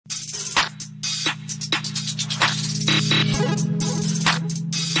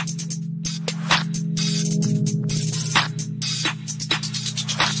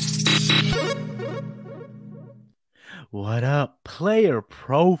What up, player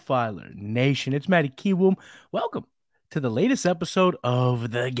profiler nation? It's Matty Kiwoom. Welcome to the latest episode of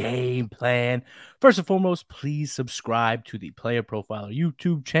The Game Plan. First and foremost, please subscribe to the Player Profiler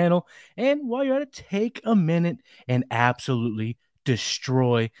YouTube channel. And while you're at it, take a minute and absolutely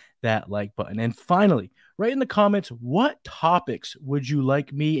destroy that like button. And finally, write in the comments, what topics would you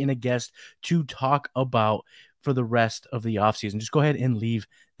like me and a guest to talk about for the rest of the offseason? Just go ahead and leave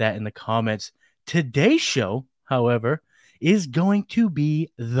that in the comments. Today's show, however, is going to be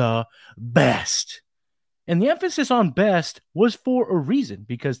the best. And the emphasis on best was for a reason,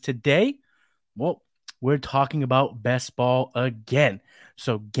 because today, well, we're talking about best ball again.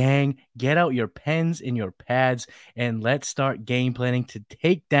 So, gang, get out your pens and your pads, and let's start game planning to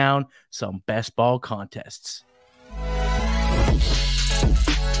take down some best ball contests.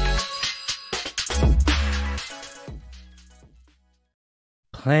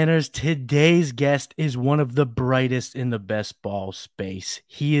 Planners, today's guest is one of the brightest in the best ball space.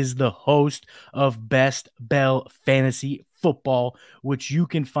 He is the host of Best Bell Fantasy Football, which you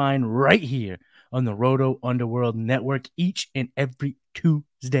can find right here on the Roto Underworld Network each and every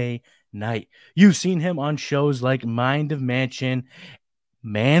Tuesday night. You've seen him on shows like Mind of Mansion,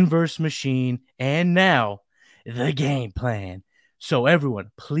 Man vs. Machine, and now The Game Plan. So everyone,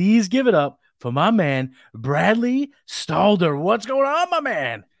 please give it up for my man, Bradley Stalder. What's going on, my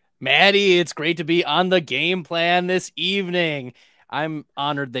man? Matty, it's great to be on The Game Plan this evening. I'm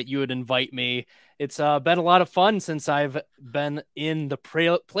honored that you would invite me. It's been a lot of fun since I've been in the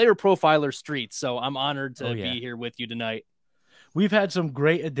player profiler streets, so I'm honored to be here with you tonight. We've had some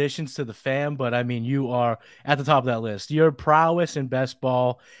great additions to the fam, but I mean, you are at the top of that list. Your prowess in best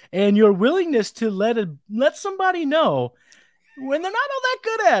ball and your willingness to let somebody know when they're not all that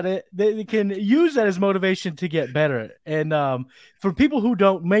good at it, they can use that as motivation to get better. And for people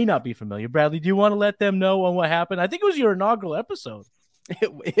who may not be familiar, Bradley, do you want to let them know on what happened? I think it was your inaugural episode.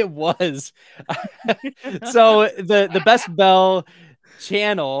 It was. So the Best Bell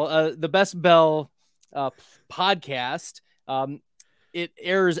channel, the Best Bell podcast, it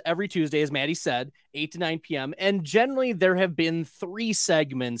airs every Tuesday, as Matty said, 8 to 9 p.m. And generally, there have been 3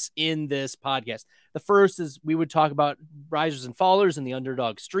 segments in this podcast. The first is we would talk about risers and fallers in the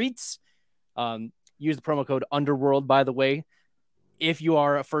underdog streets. Use the promo code Underworld, by the way, if you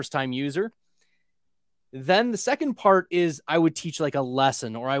are a first-time user. Then the second part is I would teach like a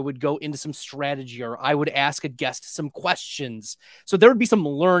lesson, or I would go into some strategy, or I would ask a guest some questions. So there would be some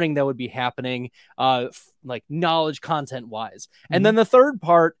learning that would be happening, like knowledge content wise. Mm-hmm. And then the third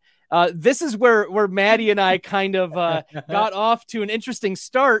part, this is where Matty and I kind of got off to an interesting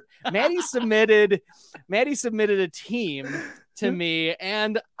start. Matty submitted a team to me,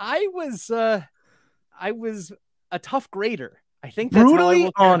 and I was a tough grader. I think that's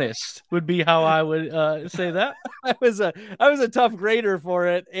brutally honest would be how I would say that. I was a tough grader for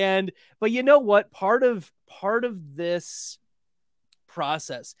it, but you know what? Part of this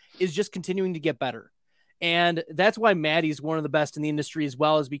process is just continuing to get better, and that's why Matty's one of the best in the industry as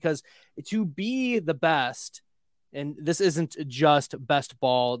well, is because to be the best. And this isn't just best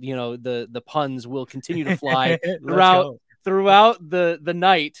ball. You know, the puns will continue to fly throughout the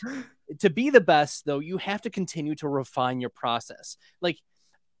night. To be the best, though, you have to continue to refine your process. Like,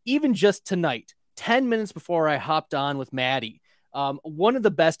 even just tonight, 10 minutes before I hopped on with Matty, one of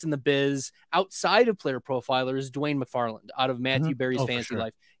the best in the biz outside of player profiler is Dwayne McFarland out of Matthew Berry's Fantasy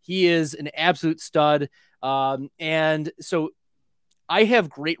Life. He is an absolute stud. And so I have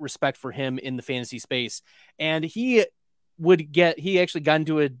great respect for him in the fantasy space. And he actually got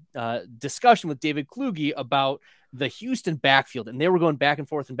into a discussion with David Kluge about the Houston backfield, and they were going back and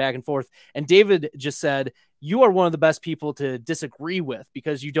forth. And David just said, you are one of the best people to disagree with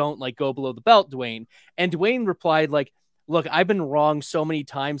because you don't like go below the belt, Dwayne. And Dwayne replied like, look, I've been wrong so many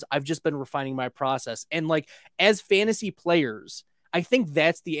times. I've just been refining my process. And like, as fantasy players, I think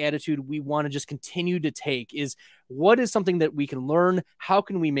that's the attitude we want to just continue to take, is what is something that we can learn? How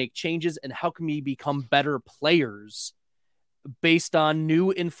can we make changes? And how can we become better players based on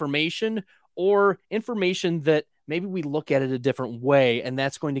new information, or information that maybe we look at it a different way, and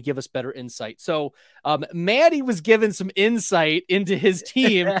that's going to give us better insight. So Matty was given some insight into his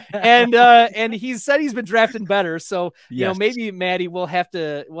team, and he said he's been drafting better. So you know, maybe Matty will have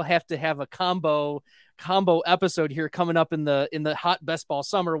to have a combo episode here coming up in the hot best ball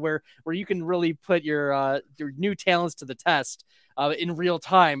summer, where you can really put your new talents to the test in real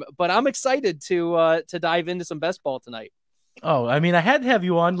time. But I'm excited to dive into some best ball tonight. Oh, I mean, I had to have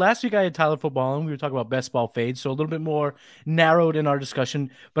you on. Last week I had Tyler Football and we were talking about best ball fades, so a little bit more narrowed in our discussion.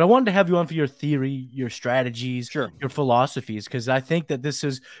 But I wanted to have you on for your theory, your strategies, Sure. your philosophies, because I think that this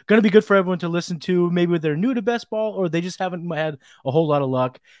is going to be good for everyone to listen to. Maybe they're new to best ball or they just haven't had a whole lot of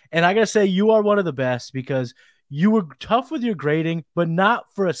luck. And I got to say, you are one of the best because you were tough with your grading, but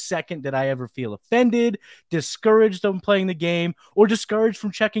not for a second did I ever feel offended, discouraged from playing the game, or discouraged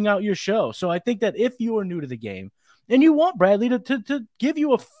from checking out your show. So I think that if you are new to the game, and you want Bradley to give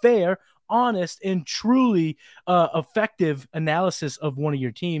you a fair, honest, and truly effective analysis of one of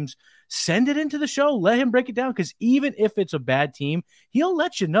your teams, send it into the show. Let him break it down, because even if it's a bad team, he'll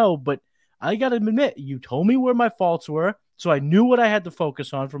let you know. But I got to admit, you told me where my faults were, so I knew what I had to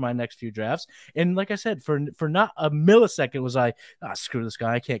focus on for my next few drafts. And like I said, for not a millisecond was I, screw this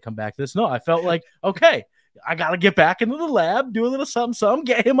guy, I can't come back to this. No, I felt like, okay, I got to get back into the lab, do a little something,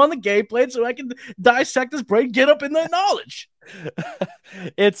 get him on the game plan so I can dissect his brain, get up in the knowledge.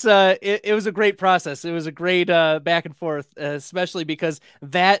 It was a great process. It was a great back and forth, especially because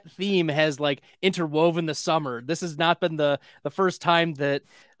that theme has like interwoven the summer. This has not been the first time that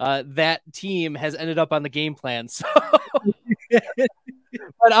that team has ended up on the game plan. So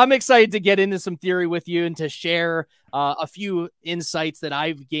but I'm excited to get into some theory with you and to share a few insights that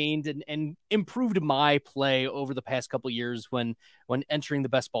I've gained and improved my play over the past couple of years when entering the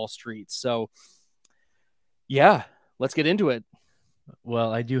best ball streets. So yeah, let's get into it.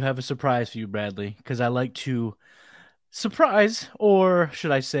 Well, I do have a surprise for you, Bradley, because I like to surprise, or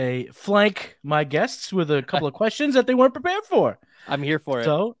should I say flank my guests with a couple of questions that they weren't prepared for. I'm here for it.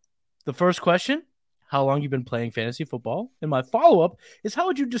 So the first question, how long you've been playing fantasy football? And my follow-up is, how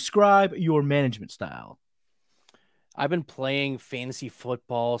would you describe your management style? I've been playing fantasy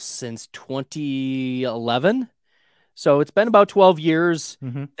football since 2011. So it's been about 12 years.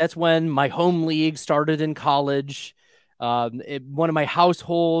 Mm-hmm. That's when my home league started in college. One of my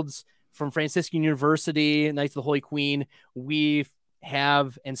households from Franciscan University, Knights of the Holy Queen, we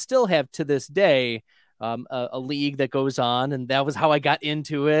have and still have to this day a league that goes on, and that was how I got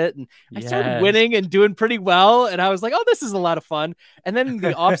into it. And I started winning and doing pretty well, and I was like, oh, this is a lot of fun. And then in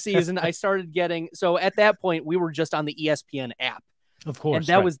the off season, I started getting, so at that point we were just on the ESPN app. Of course. And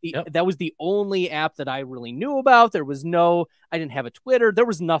that was that was the only app that I really knew about. There was I didn't have a Twitter. There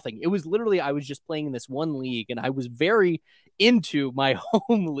was nothing. It was literally, I was just playing in this one league, and I was very into my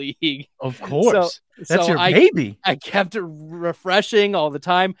home league. Of course. That's your baby. I kept it refreshing all the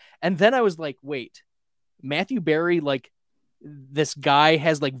time. And then I was like, wait, Matthew Berry, like, this guy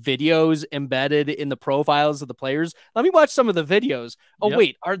has like videos embedded in the profiles of the players. Let me watch some of the videos. Oh,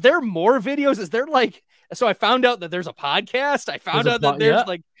 wait, are there more videos? Is there like, so I found out that there's a podcast. I found out that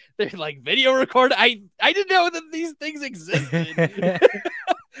there's like video record. I didn't know that these things existed.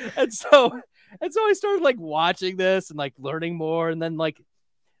 and so I started like watching this and like learning more. And then like,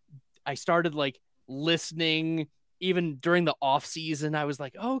 I started like listening even during the off season. I was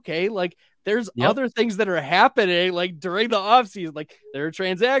like, oh, okay, like there's other things that are happening like during the off season. Like there are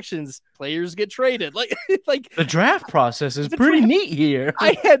transactions, players get traded. Like the draft process is pretty neat here.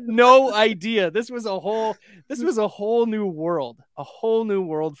 I had no idea. This was a whole new world,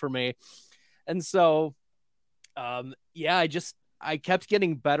 for me. And so, I kept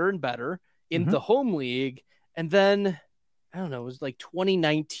getting better and better in the home league. And then I don't know, it was like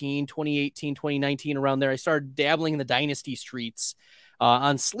 2019, 2018, 2019, around there. I started dabbling in the Dynasty streets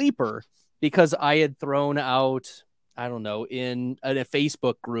on Sleeper because I had thrown out, I don't know, in a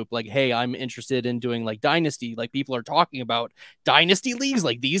Facebook group, like, hey, I'm interested in doing like Dynasty. Like people are talking about Dynasty leagues.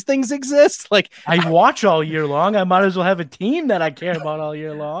 Like these things exist. Like I watch all year long. I might as well have a team that I care about all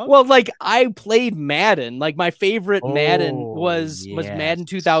year long. Well, like I played Madden. Like my favorite Madden was Madden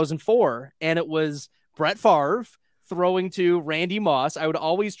 2004. And it was Brett Favre throwing to Randy Moss. I would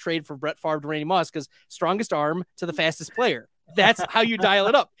always trade for Brett Favre to Randy Moss because strongest arm to the fastest player. That's how you dial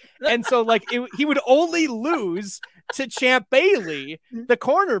it up. And so like he would only lose to Champ Bailey, the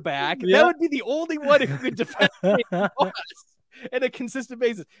cornerback. Yep. That would be the only one who could defend Randy Moss at a consistent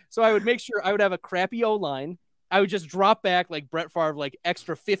basis. So I would make sure I would have a crappy O-line. I would just drop back like Brett Favre, like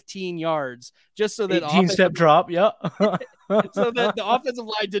extra 15 yards, just so that 18-step drop. Yeah. So that the offensive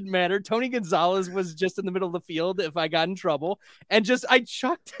line didn't matter. Tony Gonzalez was just in the middle of the field if I got in trouble, and just I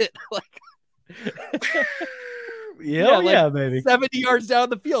chucked it like maybe 70 yards down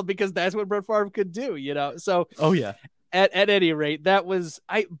the field because that's what Brett Favre could do, you know. So at any rate, that was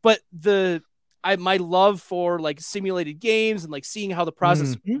my love for like simulated games and like seeing how the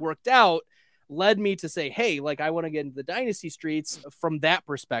process worked out led me to say, hey, like I want to get into the Dynasty streets from that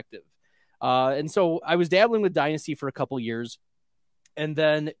perspective. And so I was dabbling with Dynasty for a couple years, and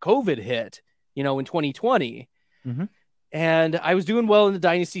then COVID hit, you know, in 2020. And I was doing well in the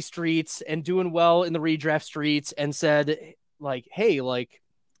Dynasty streets and doing well in the redraft streets, and said, like, hey, like,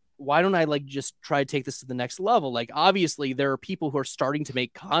 why don't I like just try to take this to the next level? Like, obviously there are people who are starting to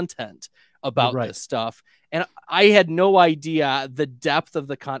make content about Right. this stuff. And I had no idea the depth of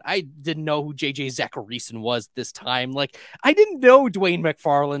the I didn't know who JJ Zacharyson was this time. Like, I didn't know Dwayne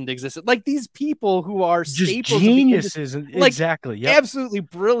McFarland existed. Like, these people who are Just staples geniuses. of the like, Exactly. Yep. absolutely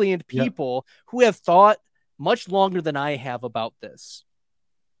brilliant people who have thought much longer than I have about this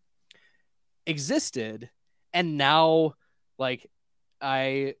existed. And now, like,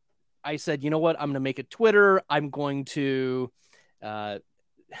 I said, you know what? I'm going to make a Twitter. I'm going to,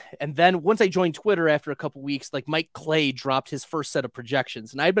 and then once I joined Twitter after a couple weeks, like, Mike Clay dropped his first set of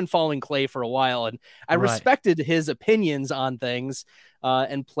projections, and I'd been following Clay for a while, and I respected his opinions on things,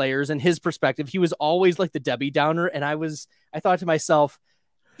 and players and his perspective. He was always like the Debbie Downer. And I thought to myself,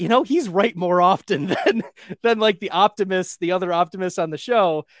 you know, he's right more often than like the other optimists on the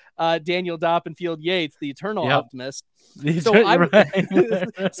show, Daniel Doppenfield Yates, the eternal optimist. So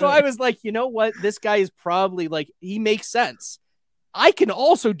I was like, you know what? This guy is probably like, he makes sense. I can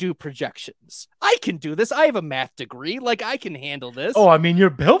also do projections. I can do this. I have a math degree. Like, I can handle this. Oh, I mean, you're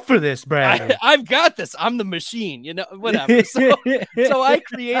built for this, Brad. I've got this. I'm the machine, you know, whatever. So I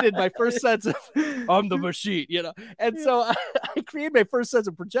created my first sets of, I'm the machine, you know. And so I created my first sets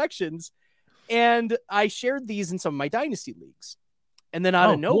of projections, and I shared these in some of my Dynasty leagues. And then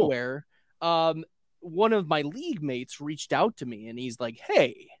out of nowhere, one of my league mates reached out to me, and he's like,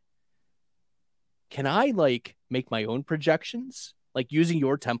 hey, can I like make my own projections, like using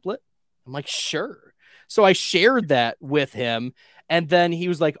your template? I'm like, sure. So I shared that with him, and then he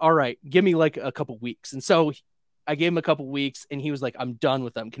was like, all right, give me like a couple weeks. And so I gave him a couple weeks, and he was like, I'm done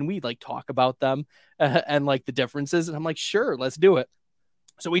with them. Can we like talk about them and like the differences? And I'm like, sure, let's do it.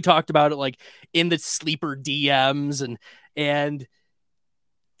 So we talked about it like in the sleeper DMs, and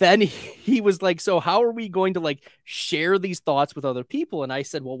then he was like, so how are we going to like share these thoughts with other people? And I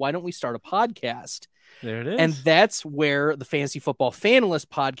said, well, why don't we start a podcast? There it is. And that's where the Fantasy Football Fanalist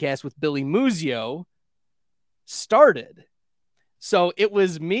podcast with Billy Muzio started. So it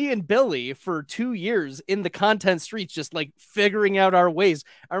was me and Billy for 2 years in the content streets, just like figuring out our ways.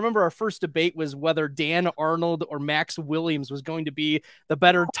 I remember our first debate was whether Dan Arnold or Max Williams was going to be the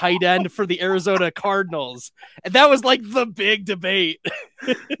better tight end for the Arizona Cardinals. And that was like the big debate.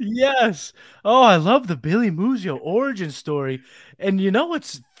 Yes. Oh, I love the Billy Muzio origin story. And you know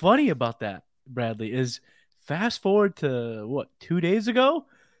what's funny about that, Bradley, is fast forward to what, 2 days ago?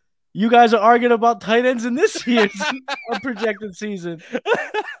 You guys are arguing about tight ends in this year's projected season.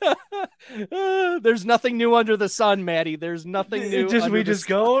 There's nothing new under the sun, Matty. There's nothing new. We just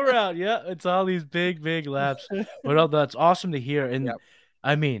go around. Yeah, it's all these big laps. But that's awesome to hear. And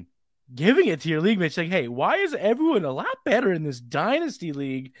I mean, giving it to your league mates, like, hey, why is everyone a lot better in this Dynasty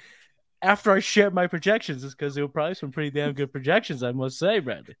league after I shared my projections? It's because they were probably some pretty damn good projections, I must say,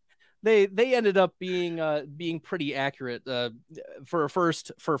 Bradley. They ended up being pretty accurate for a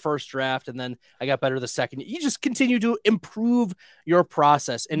first draft, and then I got better the second. You just continue to improve your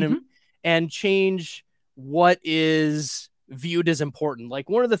process and change what is viewed as important. Like,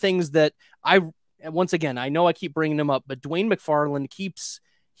 one of the things that once again, I know I keep bringing him up, but Dwayne McFarland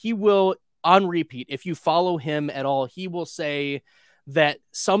he will on repeat, if you follow him at all, he will say that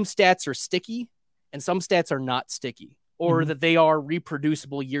some stats are sticky and some stats are not sticky, or that they are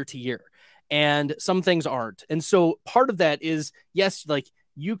reproducible year to year, and some things aren't. And so part of that is, yes, like,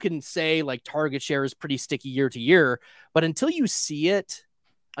 you can say like target share is pretty sticky year to year, but until you see it,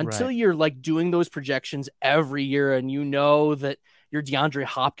 until you're like doing those projections every year, and you know that your DeAndre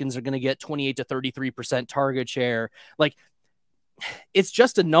Hopkins are going to get 28 to 33% target share, like, it's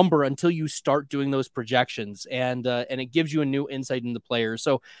just a number until you start doing those projections, and it gives you a new insight into players.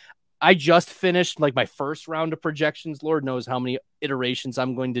 So I just finished like my first round of projections. Lord knows how many iterations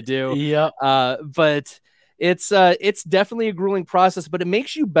I'm going to do. Yeah. But it's definitely a grueling process, but it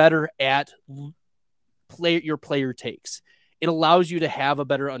makes you better at your player takes. It allows you to have a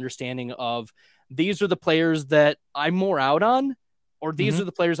better understanding of, these are the players that I'm more out on, or these are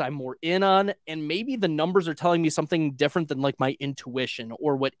the players I'm more in on. And maybe the numbers are telling me something different than like my intuition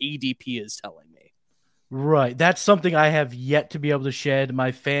or what ADP is telling me. Right. That's something I have yet to be able to shed.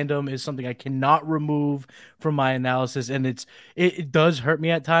 My fandom is something I cannot remove from my analysis. And it does hurt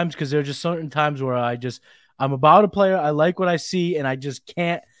me at times, because there are just certain times where I'm about a player. I like what I see, and I just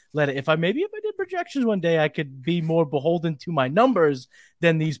can't let it. If I did projections one day, I could be more beholden to my numbers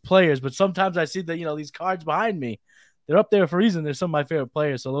than these players. But sometimes I see that, these cards behind me, they're up there for a reason. They're some of my favorite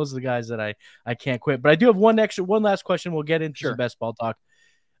players. So those are the guys that I can't quit. But I do have one last question. We'll get into some best ball talk.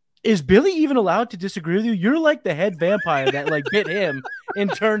 Is Billy even allowed to disagree with you? You're like the head vampire that like bit him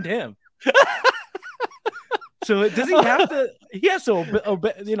and turned him. So does he have to? He has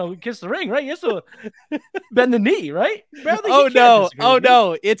to, kiss the ring, right? He has to bend the knee, right? Bradley,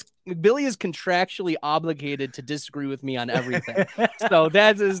 no! It's Billy is contractually obligated to disagree with me on everything. So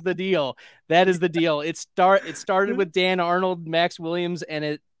that is the deal. It started with Dan Arnold, Max Williams, and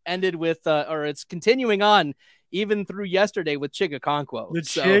it ended with, it's continuing on even through yesterday with Chig Okonkwo.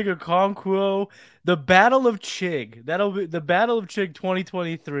 Chig Okonkwo, the Battle of Chig. That'll be the Battle of Chig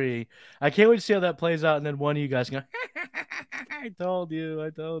 2023. I can't wait to see how that plays out. And then one of you guys can go, I told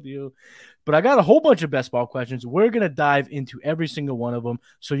you. But I got a whole bunch of best ball questions. We're going to dive into every single one of them.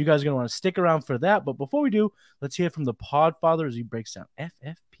 So you guys are going to want to stick around for that. But before we do, let's hear from the Podfather as he breaks down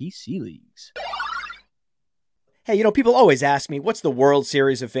FFPC leagues. Hey, people always ask me, what's the World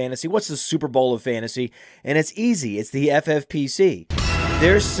Series of Fantasy? What's the Super Bowl of Fantasy? And it's easy. It's the FFPC.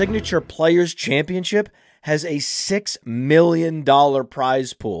 Their signature Players Championship has a $6 million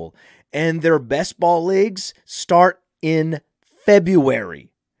prize pool. And their best ball leagues start in February.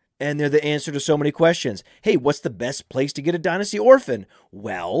 And they're the answer to so many questions. Hey, what's the best place to get a Dynasty Orphan?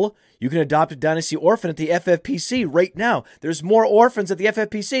 Well, you can adopt a Dynasty Orphan at the FFPC right now. There's more orphans at the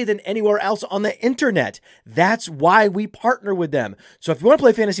FFPC than anywhere else on the internet. That's why we partner with them. So if you want to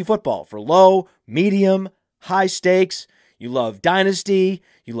play fantasy football for low, medium, high stakes, you love Dynasty,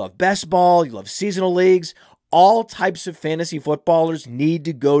 you love best ball, you love seasonal leagues, all types of fantasy footballers need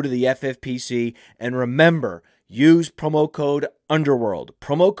to go to the FFPC. And remember, use promo code Underworld.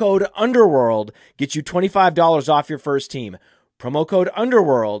 Promo code Underworld gets you $25 off your first team. Promo code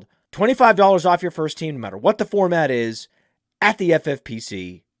Underworld, $25 off your first team, no matter what the format is, at the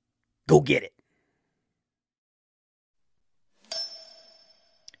FFPC. Go get it.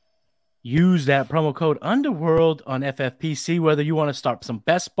 Use that promo code Underworld on FFPC, whether you want to start some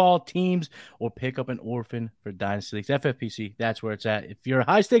best ball teams or pick up an orphan for Dynasty Leagues. FFPC, that's where it's at. If you're a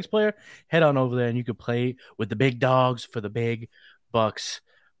high stakes player, head on over there and you can play with the big dogs for the big bucks.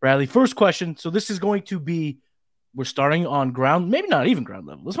 Bradley, first question. So this is going to be, we're starting on ground, maybe not even ground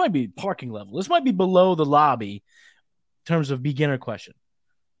level. This might be parking level. This might be below the lobby in terms of beginner question.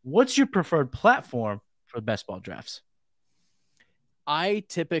 What's your preferred platform for best ball drafts? I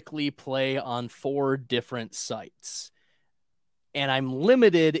typically play on 4 different sites, and I'm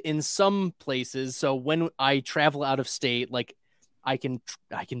limited in some places. So when I travel out of state, like I can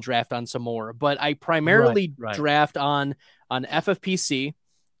draft on some more, but I primarily draft on FFPC.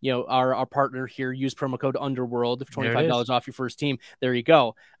 Our partner here, use promo code Underworld, $25 off your first team. There you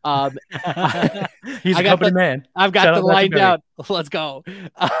go. He's a company man. I've got the line down. Let's go.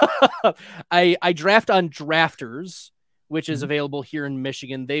 I draft on Drafters, which is available here in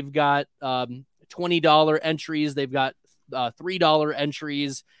Michigan. They've got $20 entries. They've got $3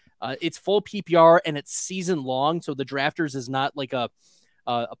 entries. It's full PPR and it's season long. So the Drafters is not like a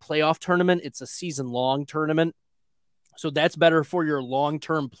playoff tournament. It's a season long tournament. So that's better for your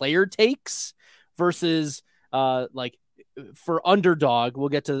long-term player takes versus for Underdog. We'll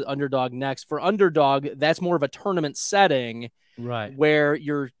get to Underdog next. For Underdog, that's more of a tournament setting. Right. Where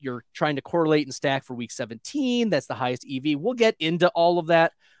you're trying to correlate and stack for week 17. That's the highest EV. We'll get into all of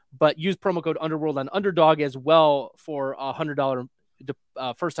that, but use promo code Underworld on Underdog as well for $100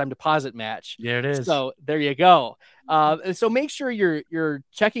 first time deposit match. There it is. So there you go. So make sure you're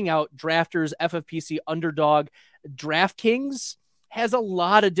checking out Drafters, FFPC, Underdog. DraftKings has a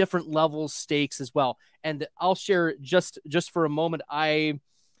lot of different levels, stakes as well. And I'll share just for a moment. I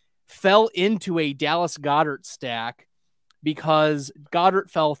fell into a Dallas Goedert stack because Goddard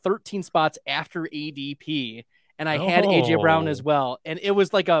fell 13 spots after ADP, and I had AJ Brown as well. And it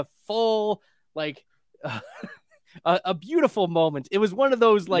was like a full, a beautiful moment. It was one of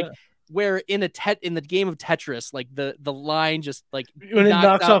those where in the game of Tetris, like the line just when it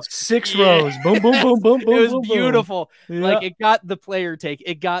knocks off 6 rows, boom, boom, boom, boom, boom. It was boom, beautiful. Boom. Like it got the player take,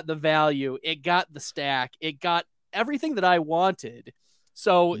 it got the value, it got the stack, it got everything that I wanted.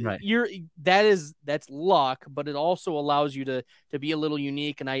 So that's luck, but it also allows you to be a little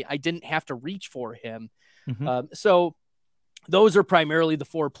unique. And I didn't have to reach for him. Mm-hmm. So those are primarily the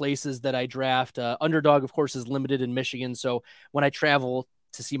 4 places that I draft. Underdog, of course, is limited in Michigan. So when I travel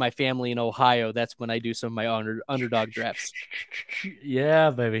to see my family in Ohio, that's when I do some of my Underdog drafts. Yeah,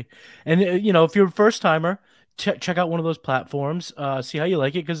 baby. And if you're a first timer, check out one of those platforms, see how you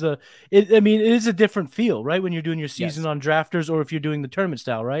like it, because it is a different feel, right? When you're doing your season on Drafters, or if you're doing the tournament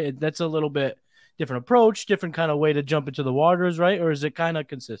style, right? That's a little bit different approach, different kind of way to jump into the waters, right? Or is it kind of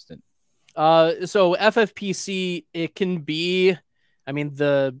consistent? So FFPC, it can be,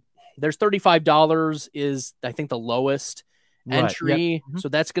 there's $35 is I think the lowest, entry. Yep. So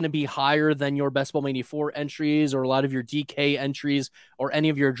that's going to be higher than your Best Ball Mania 4 entries or a lot of your DK entries or any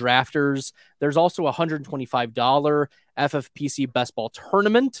of your drafters. There's also a $125 FFPC Best Ball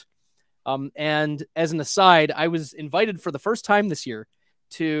tournament. And as an aside, I was invited for the first time this year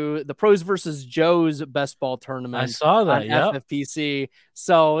to the Pros versus Joe's Best Ball tournament. I saw that, on FFPC.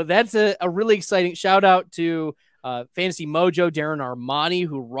 So that's a really exciting shout out to Fantasy Mojo, Darren Armani,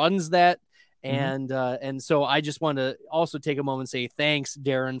 who runs that. And so I just want to also take a moment and say thanks,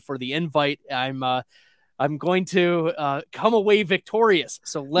 Darren, for the invite. I'm going to come away victorious.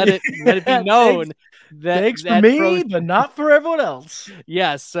 So let it be known that thanks for me, but not for everyone else.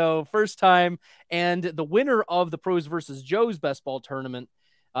 Yes. So first time, and the winner of the Pros versus Joe's Best Ball tournament,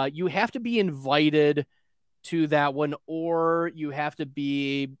 you have to be invited to that one, or you have to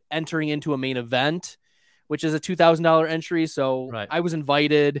be entering into a main event, which is a $2,000 entry. So I was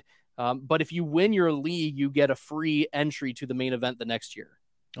invited. But if you win your league, you get a free entry to the main event the next year.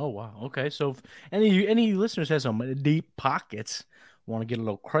 Oh, wow. Okay. So if any listeners has some deep pockets, want to get a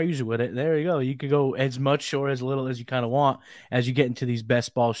little crazy with it, there you go. You could go as much or as little as you kind of want as you get into these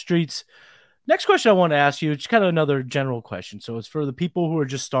best ball streets. Next question I want to ask you, it's kind of another general question. So it's for the people who are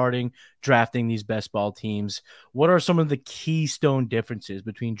just starting drafting these best ball teams. What are some of the keystone differences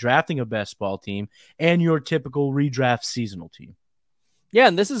between drafting a best ball team and your typical redraft seasonal team? Yeah,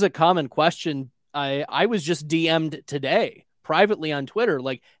 and this is a common question. I was just DM'd today privately on Twitter,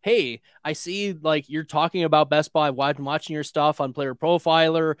 like, hey, I see like you're talking about best ball. I'm watching your stuff on Player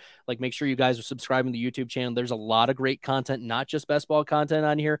Profiler. Like, make sure you guys are subscribing to the YouTube channel. There's a lot of great content, not just best ball content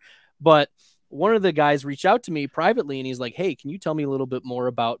on here. But one of the guys reached out to me privately and he's like, hey, can you tell me a little bit more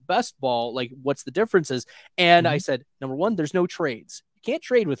about best ball? Like, what's the differences? And I said, number one, there's no trades. You can't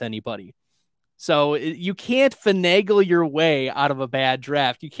trade with anybody. So you can't finagle your way out of a bad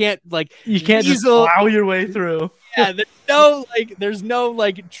draft. You can't just plow your way through. Yeah, there's no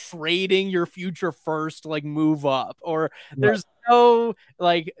trading your future first, like move up, or there's no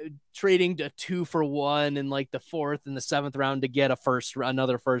like trading to 2-for-1 in like the 4th and the 7th round to get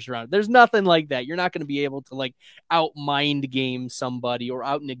another first round. There's nothing like that. You're not going to be able to like out mind game somebody or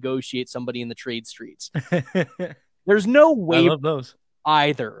out negotiate somebody in the trade streets. There's no way. I love those.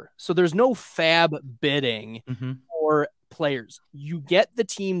 Either. So there's no fab bidding for players. You get the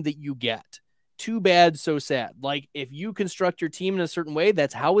team that you get. Too bad, so sad. Like, if you construct your team in a certain way,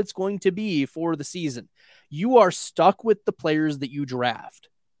 that's how it's going to be for the season. You are stuck with the players that you draft.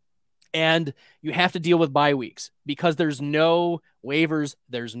 And you have to deal with bye weeks because there's no waivers,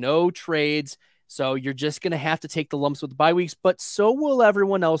 there's no trades. So you're just going to have to take the lumps with the bye weeks, but so will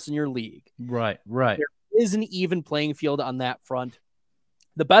everyone else in your league. Right. There is an even playing field on that front.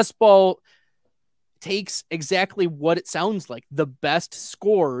 The best ball takes exactly what it sounds like, the best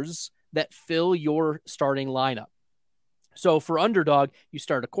scores that fill your starting lineup. So for underdog, you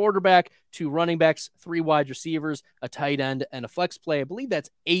start a quarterback, 2 running backs, 3 wide receivers, a tight end, and a flex play. I believe that's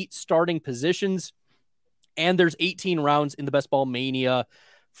 8 starting positions. And there's 18 rounds in the Best Ball Mania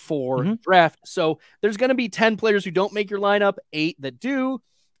for draft. So there's going to be 10 players who don't make your lineup, 8 that do.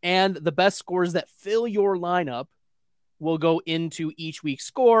 And the best scores that fill your lineup will go into each week's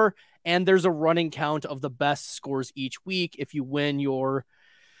score, and there's a running count of the best scores each week. If you win your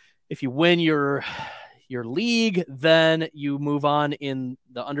league, then you move on in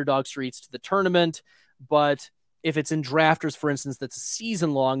the underdog streets to the tournament. But if it's in drafters, for instance, that's a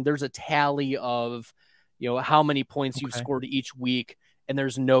season long, there's a tally of how many points you've scored each week, and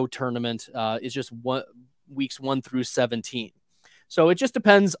there's no tournament. It's just weeks 1 through 17. So it just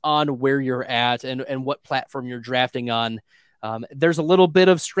depends on where you're at and what platform you're drafting on. There's a little bit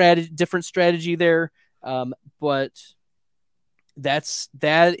of different strategy there, but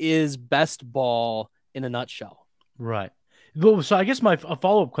that is best ball in a nutshell. Right. So I guess a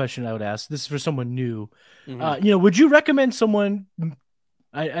follow-up question I would ask, this is for someone new. Would you recommend someone?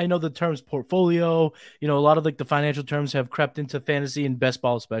 I know the terms portfolio, a lot of like the financial terms have crept into fantasy and best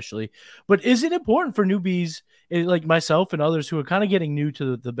ball especially, but is it important for newbies like myself and others who are kind of getting new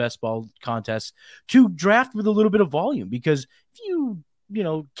to the best ball contest to draft with a little bit of volume? Because if you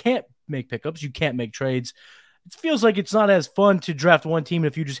can't make pickups, you can't make trades. It feels like it's not as fun to draft one team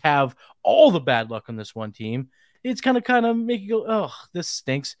if you just have all the bad luck on this one team. It's kind of make you go, oh, this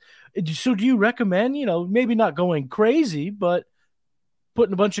stinks. So do you recommend, maybe not going crazy, but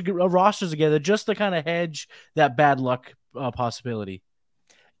putting a bunch of rosters together just to kind of hedge that bad luck possibility?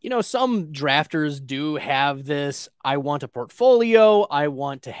 Some drafters do have this. I want a portfolio. I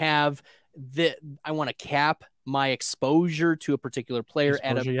want to have I want to cap my exposure to a particular player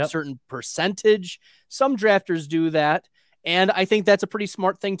at a certain percentage. Some drafters do that. And I think that's a pretty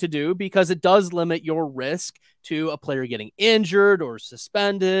smart thing to do because it does limit your risk to a player getting injured or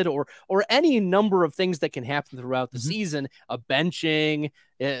suspended or any number of things that can happen throughout the season. A benching,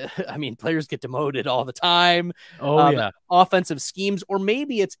 I mean, players get demoted all the time. Offensive schemes, or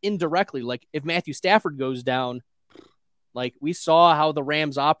maybe it's indirectly, like if Matthew Stafford goes down, like we saw how the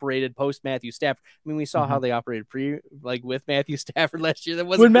Rams operated post Matthew Stafford. I mean, we saw how they operated with Matthew Stafford last year. That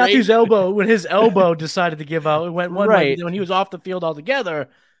wasn't when great. when his elbow decided to give out, it went one right. When he was off the field altogether,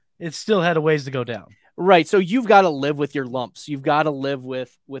 it still had a ways to go down. Right. So you've got to live with your lumps. You've got to live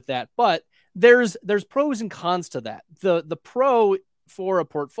with that. But there's pros and cons to that. The pro for a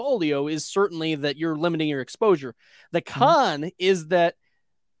portfolio is certainly that you're limiting your exposure. The con is that,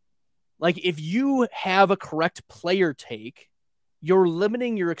 like, if you have a correct player take, you're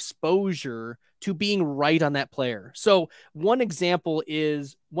limiting your exposure to being right on that player. So one example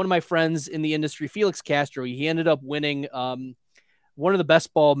is one of my friends in the industry, Felix Castro. He ended up winning one of the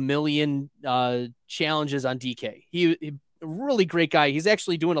best ball million challenges on DK. He a really great guy. He's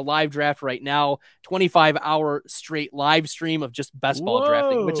actually doing a live draft right now, 25-hour straight live stream of just best ball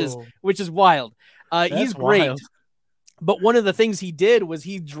drafting, which is wild. He's great. Wild. But one of the things he did was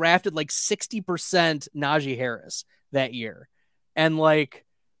he drafted like 60% Najee Harris that year. And like,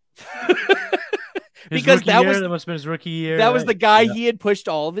 because that must have been his rookie year. That was the guy he had pushed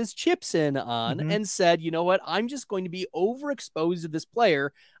all of his chips in on and said, you know what, I'm just going to be overexposed to this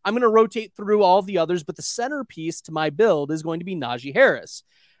player. I'm going to rotate through all the others, but the centerpiece to my build is going to be Najee Harris.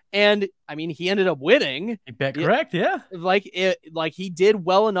 And I mean, he ended up winning. Correct. Yeah. Like he did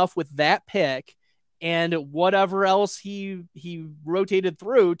well enough with that pick and whatever else he rotated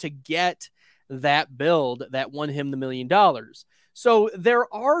through to get that build that won him the $1 million. So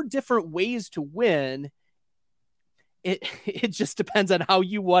there are different ways to win. It just depends on how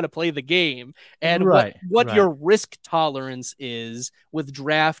you want to play the game and what your risk tolerance is with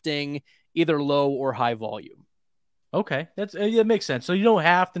drafting either low or high volume. Okay, that makes sense. So you don't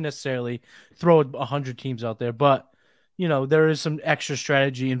have to necessarily throw 100 teams out there, but you know there is some extra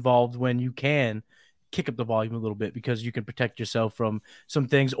strategy involved when you can kick up the volume a little bit because you can protect yourself from some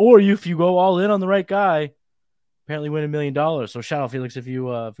things, or if you go all in on the right guy, apparently win $1 million. So shout out Felix if you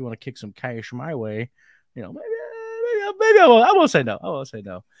want to kick some cash my way, you know, maybe I won't say no. I won't say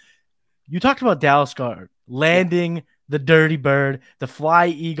no. You talked about Dallas Goedert landing the dirty bird, the fly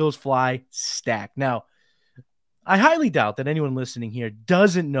Eagles fly stack. Now, I highly doubt that anyone listening here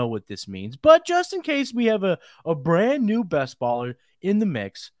doesn't know what this means, but just in case we have a brand new best baller in the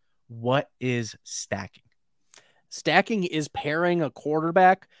mix, what is stacking? Stacking is pairing a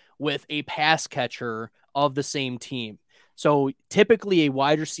quarterback with a pass catcher of the same team. So typically a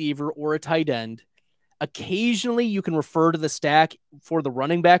wide receiver or a tight end. Occasionally you can refer to the stack for the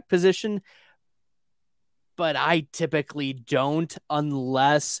running back position, but I typically don't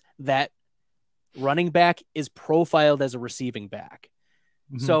unless that running back is profiled as a receiving back.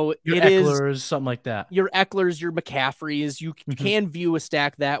 So your Ecklers, something like that. Your Ecklers, your McCaffreys, you can view a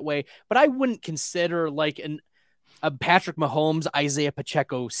stack that way, but I wouldn't consider like a Patrick Mahomes, Isaiah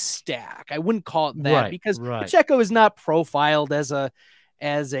Pacheco stack. I wouldn't call it that because Pacheco is not profiled as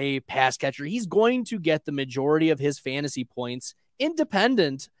a pass catcher. He's going to get the majority of his fantasy points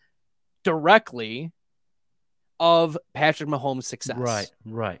independent directly of Patrick Mahomes' success.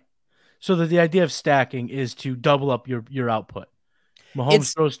 Right. So the idea of stacking is to double up your output.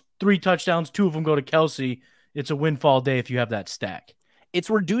 Mahomes throws 3 touchdowns, 2 of them go to Kelsey. It's a windfall day if you have that stack. It's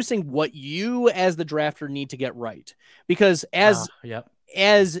reducing what you as the drafter need to get right. Because as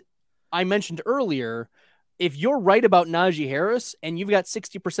I mentioned earlier, if you're right about Najee Harris and you've got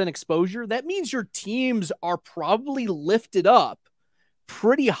 60% exposure, that means your teams are probably lifted up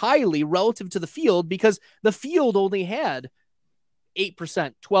pretty highly relative to the field because the field only had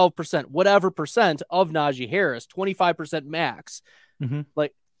 8%, 12%, whatever percent of Najee Harris, 25% max.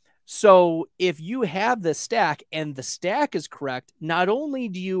 So if you have the stack and the stack is correct, not only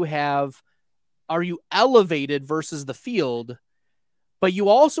are you elevated versus the field, but you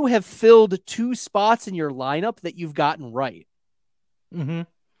also have filled 2 spots in your lineup that you've gotten right. So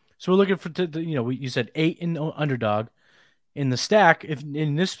we're looking for, you said 8 in underdog in the stack. If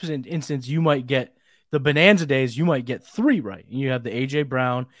in this instance, you might get the bonanza days, you might get 3 right. And you have the AJ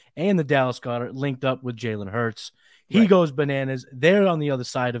Brown and the Dallas Goedert linked up with Jalen Hurts. He goes bananas. They're on the other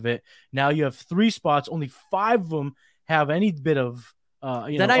side of it. Now you have 3 spots. Only 5 of them have any bit of,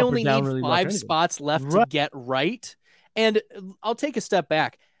 then I only need 5 spots left to get right. And I'll take a step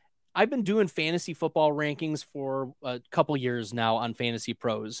back. I've been doing fantasy football rankings for a couple years now on Fantasy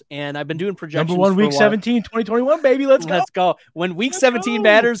Pros, and I've been doing projections. Number 1, week 17, 2021, baby. Let's go. When week 17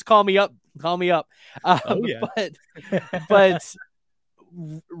 matters, call me up. Call me up. Oh, yeah. But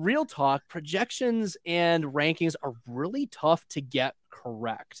real talk, projections and rankings are really tough to get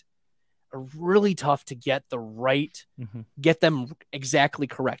correct. Are really tough to get the right, get them exactly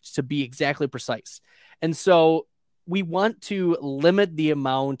correct, to be exactly precise. And so we want to limit the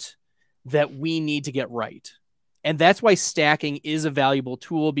amount that we need to get right. And that's why stacking is a valuable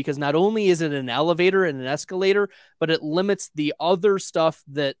tool, because not only is it an elevator and an escalator, but it limits the other stuff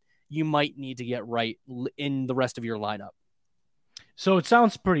that you might need to get right in the rest of your lineup. So it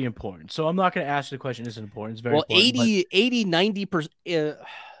sounds pretty important. So I'm not going to ask you the question. It's important. It's very well, important. 80, 90%.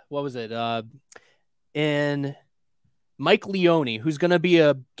 What was it? And Mike Leone, who's going to be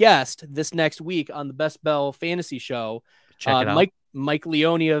a guest this next week on the Best Ball Fantasy Show. Check it out. Mike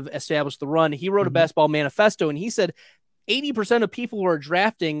Leone of Established the Run. He wrote a Best Ball manifesto, and he said 80% of people who are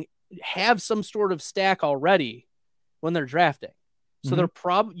drafting have some sort of stack already when they're drafting. So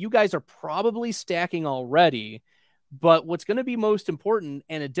you guys are probably stacking already. But what's going to be most important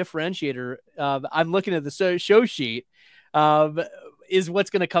and a differentiator, I'm looking at the show sheet, is what's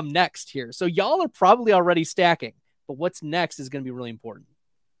going to come next here. So y'all are probably already stacking, but what's next is going to be really important.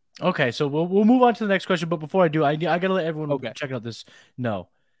 Okay, so we'll move on to the next question. But before I do, I got to let everyone check out this. No.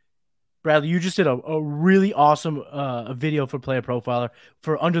 Bradley, you just did a really awesome video for Player Profiler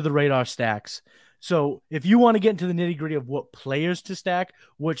for under the radar stacks. So if you want to get into the nitty gritty of what players to stack,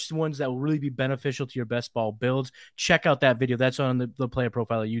 which ones that will really be beneficial to your best ball builds, check out that video. That's on the Player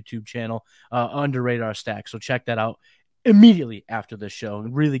Profiler YouTube channel, under radar stack. So check that out immediately after this show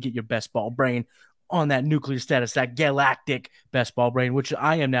and really get your best ball brain on that nuclear status, that galactic best ball brain, which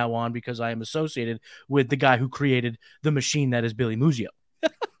I am now on because I am associated with the guy who created the machine that is Billy Muzio.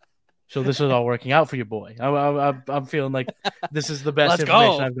 So this is all working out for your boy. I'm feeling like this is the best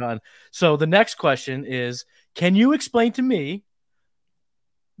information I've gotten. So the next question is, can you explain to me,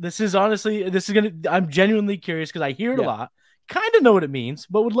 I'm genuinely curious because I hear it a lot, kind of know what it means,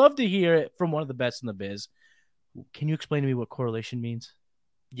 but would love to hear it from one of the best in the biz. Can you explain to me what correlation means?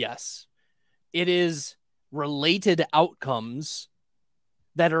 Yes. It is related outcomes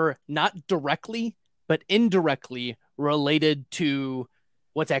that are not directly, but indirectly related to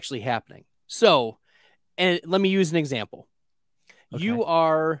what's actually happening. So, and let me use an example.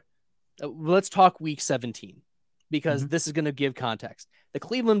 Okay. Let's talk week 17, because this is going to give context. The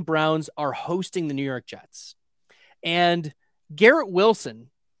Cleveland Browns are hosting the New York Jets, and Garrett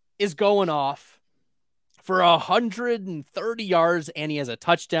Wilson is going off for 130 yards, and he has a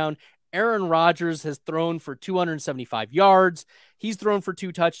touchdown. Aaron Rodgers has thrown for 275 yards. He's thrown for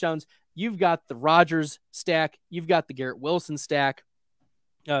 2 touchdowns. You've got the Rodgers stack. You've got the Garrett Wilson stack.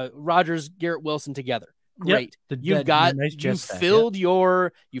 Rodgers, Garrett Wilson together. Great. Yep. You filled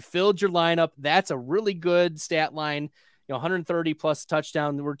your lineup. That's a really good stat line. 130 plus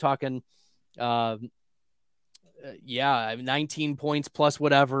touchdown. We're talking 19 points plus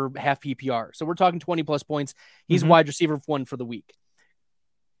whatever, half PPR. So we're talking 20 plus points. He's wide receiver 1 for the week.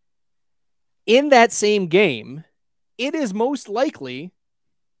 In that same game, it is most likely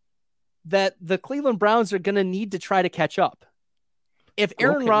that the Cleveland Browns are going to need to try to catch up. If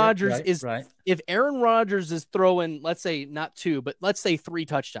Aaron Rodgers if Aaron Rodgers is throwing, let's say not 2, but let's say 3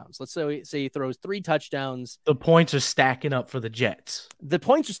 touchdowns. Let's say he throws 3 touchdowns. The points are stacking up for the Jets.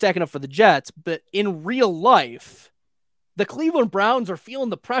 But in real life, the Cleveland Browns are feeling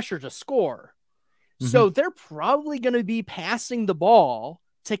the pressure to score. So they're probably going to be passing the ball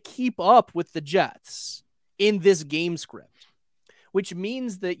to keep up with the Jets in this game script, which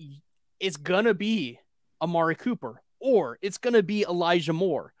means that it's going to be Amari Cooper, or it's going to be Elijah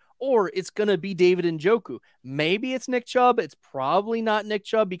Moore, or it's going to be David Njoku. Maybe it's Nick Chubb. It's probably not Nick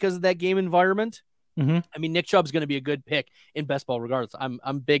Chubb because of that game environment. I mean, Nick Chubb's going to be a good pick in best ball regardless. I'm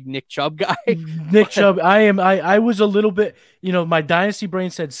a big Nick Chubb guy. Chubb. I was a little bit, my dynasty brain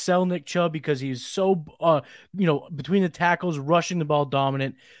said sell Nick Chubb because he's so, between the tackles, rushing the ball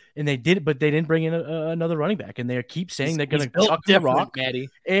dominant. And they did, but they didn't bring in another running back. And they keep saying they're going to chuck the rock. Matty.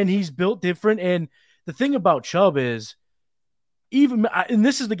 And he's built different. And the thing about Chubb is, and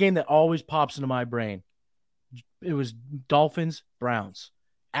this is the game that always pops into my brain. It was Dolphins, Browns.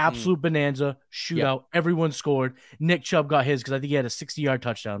 Absolute bonanza, shootout. Yep. Everyone scored. Nick Chubb got his because I think he had a 60-yard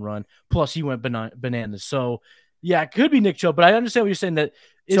touchdown run. Plus, he went bananas. So, yeah, it could be Nick Chubb, but I understand what you're saying.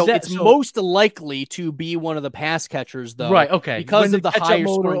 It's most likely to be one of the pass catchers, though. Right, okay. Because of the higher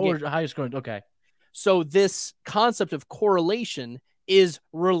scoring. Okay. So this concept of correlation is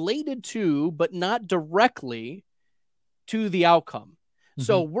related to, but not directly to the outcome.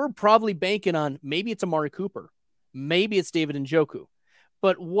 So we're probably banking on maybe it's Amari Cooper. Maybe it's David Njoku.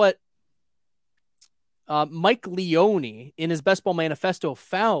 But what Mike Leone in his Best Ball Manifesto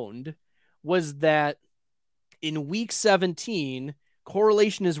found was that in week 17,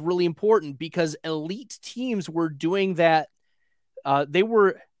 correlation is really important because elite teams were doing that.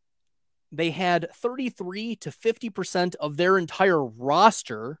 They had 33 to 50% of their entire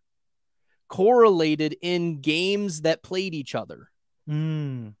roster correlated in games that played each other.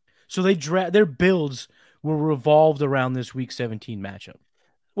 So their builds were revolved around this week 17 matchup.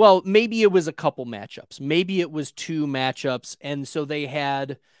 Well, maybe it was a couple matchups. Maybe it was 2 matchups. And so they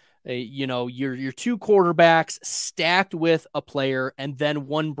had, your 2 quarterbacks stacked with a player and then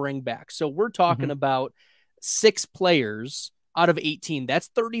 1 bring back. So we're talking about 6 players out of 18. That's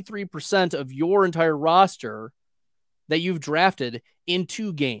 33% of your entire roster that you've drafted in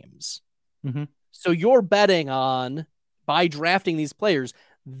 2 games. So you're betting on, by drafting these players,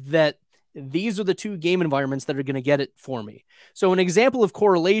 that these are the 2 game environments that are going to get it for me. So an example of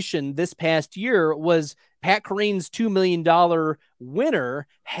correlation this past year was Pat Kerrane's $2 million winner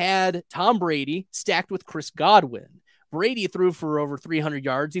had Tom Brady stacked with Chris Godwin. Brady threw for over 300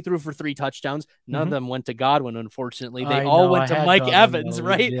 yards. He threw for 3 touchdowns. None of them went to Godwin, unfortunately. They all went to Mike Evans,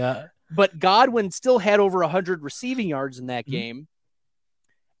 right? Yeah. But Godwin still had over 100 receiving yards in that game.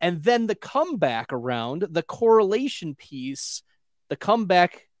 And then the comeback around, the correlation piece, the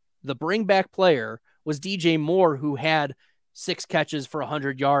comeback, the bring back player was DJ Moore, who had 6 catches for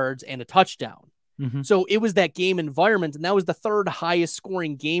 100 yards and a touchdown. So it was that game environment. And that was the 3rd highest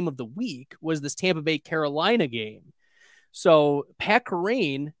scoring game of the week, was this Tampa Bay Carolina game. So Pat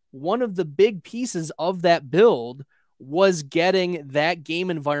Kerrane, one of the big pieces of that build was getting that game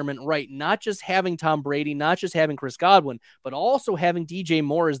environment right. Not just having Tom Brady, not just having Chris Godwin, but also having DJ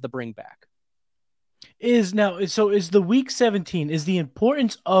Moore as the bring back. Is the week 17, is the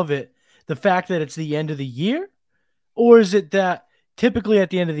importance of it the fact that it's the end of the year? Or is it that typically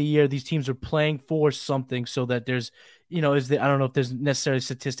at the end of the year, these teams are playing for something so that there's, I don't know if there's necessarily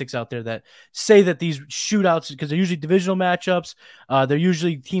statistics out there that say that these shootouts, because they're usually divisional matchups, they're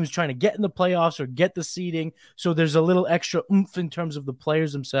usually teams trying to get in the playoffs or get the seeding. So there's a little extra oomph in terms of the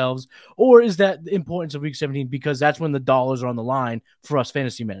players themselves. Or is that the importance of week 17 because that's when the dollars are on the line for us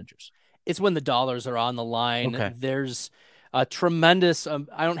fantasy managers? It's when the dollars are on the line. Okay. There's a tremendous,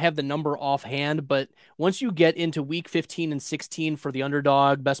 I don't have the number offhand, but once you get into week 15 and 16 for the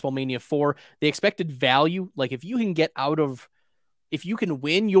underdog, Best Ball Mania 4, the expected value, like if you can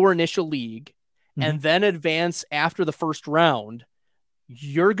win your initial league and then advance after the first round,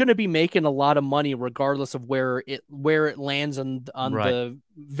 you're going to be making a lot of money regardless of where it lands on the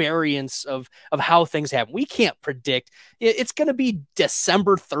variance of how things happen. We can't predict. It's going to be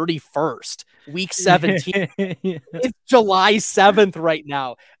December 31st, week 17. It's July 7th right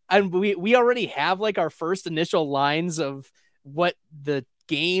now. And we already have like our first initial lines of what the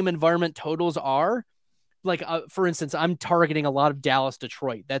game environment totals are. Like, for instance, I'm targeting a lot of Dallas,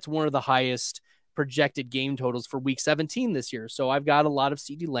 Detroit. That's one of the highest projected game totals for week 17 this year. So I've got a lot of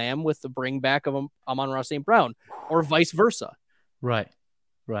CeeDee Lamb with the bring back of Amon-Ra St. Brown, or vice versa. Right.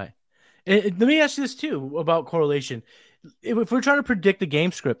 Let me ask you this too about correlation. If we're trying to predict the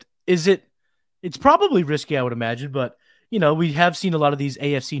game script, it's probably risky, I would imagine, but we have seen a lot of these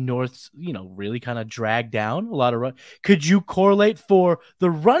AFC Norths, really kind of drag down a lot of Could you correlate for the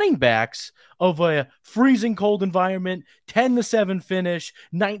running backs of a freezing cold environment, 10-7 finish,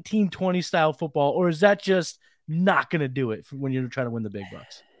 19-20 style football, or is that just not going to do it when you're trying to win the big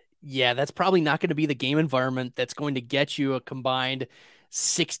bucks? Yeah, that's probably not going to be the game environment that's going to get you a combined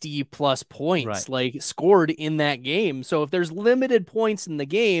 60 plus points like scored in that game. So if there's limited points in the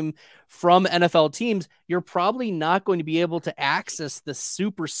game from NFL teams, you're probably not going to be able to access the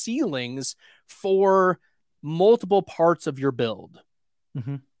super ceilings for multiple parts of your build.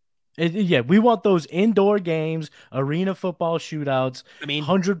 We want those indoor games, arena football shootouts.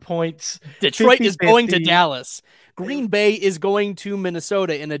 100 points. Detroit 50, is going to Dallas. Green Bay is going to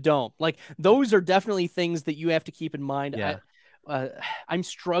Minnesota in a dome. Like, those are definitely things that you have to keep in mind. Yeah. I'm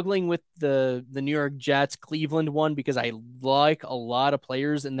struggling with the New York Jets Cleveland one because I like a lot of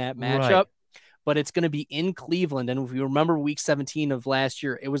players in that matchup, but it's going to be in Cleveland. And if you remember week 17 of last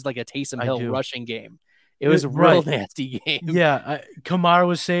year, it was like a Taysom Hill rushing game. It was a real nasty game. Yeah. Kamara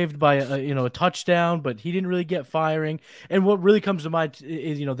was saved by a touchdown, but he didn't really get firing. And what really comes to mind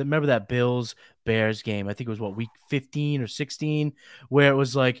is, remember that Bills Bears game? I think it was week 15 or 16, where it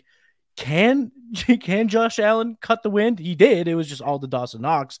was like, Can Josh Allen cut the wind? He did. It was just all to Dawson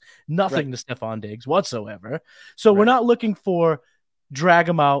Knox, nothing to Stephon Diggs whatsoever. So we're not looking for drag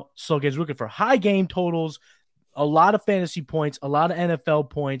them out slow games. We're looking for high game totals, a lot of fantasy points, a lot of NFL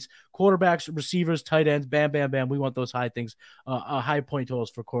points, quarterbacks, receivers, tight ends, bam, bam, bam. We want those high things, high point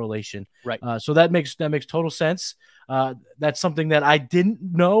totals for correlation. Right. So that makes total sense. That's something that I didn't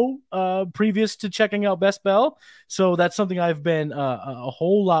know previous to checking out Best Bell. So that's something I've been a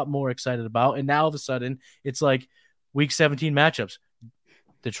whole lot more excited about. And now all of a sudden, it's like Week 17 matchups.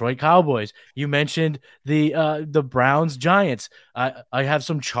 Detroit Cowboys. You mentioned the Browns Giants. I have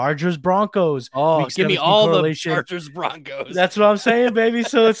some Chargers Broncos. Oh, give me all the Chargers Broncos. That's what I'm saying, baby.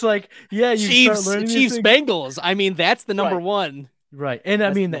 So it's like, yeah, you Chiefs, start learning Chiefs Bengals. I mean, that's the number one. Right. And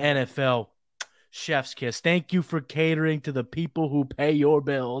I mean the NFL. Chef's kiss. Thank you for catering to the people who pay your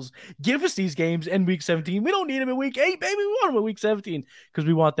bills. Give us these games in Week 17. We don't need them in Week 8, baby. We want them in Week 17 because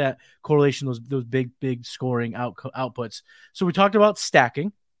we want that correlation, those big scoring outputs. So we talked about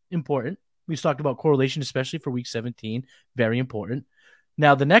stacking, important. We talked about correlation, especially for Week 17, very important.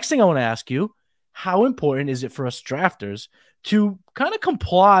 Now, the next thing I want to ask you, how important is it for us drafters to kind of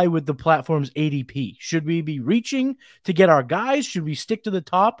comply with the platform's ADP? Should we be reaching to get our guys? Should we stick to the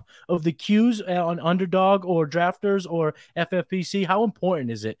top of the queues on Underdog or Drafters or FFPC? How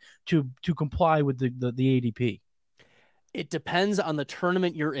important is it to comply with the ADP? It depends on the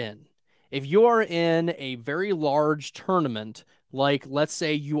tournament you're in. If you are in a very large tournament, like let's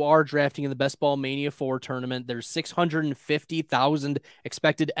say you are drafting in the Best Ball Mania 4 tournament, there's 650,000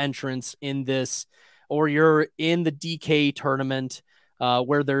 expected entrants in this, or you're in the DK tournament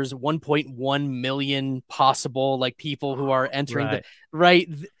where there's 1.1 million possible like people who are entering right.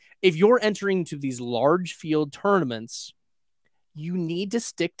 If you're entering to these large field tournaments, you need to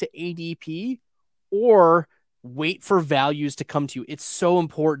stick to ADP or wait for values to come to you. It's so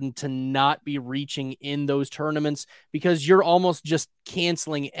important to not be reaching in those tournaments because you're almost just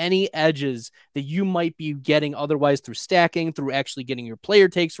canceling any edges that you might be getting otherwise through stacking, through actually getting your player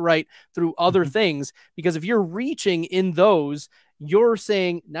takes right, through other things. Because if you're reaching in those, you're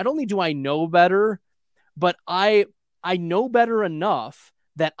saying, not only do I know better, but I know better enough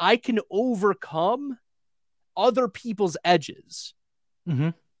that I can overcome other people's edges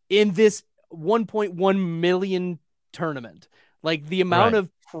in this 1.1 million tournament. Like the amount of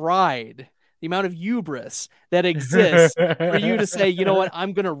pride, the amount of hubris that exists for you to say, you know what,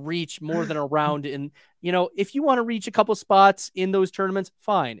 I'm going to reach more than a round. And, you know, if you want to reach a couple spots in those tournaments,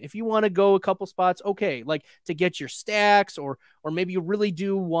 fine. If you want to go a couple spots, okay, like to get your stacks, or maybe you really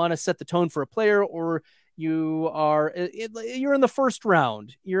do want to set the tone for a player, or you're in the first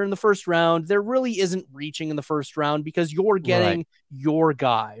round. You're in the first round. There really isn't reaching in the first round because you're getting your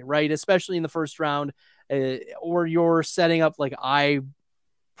guy, right? Especially in the first round, or you're setting up like I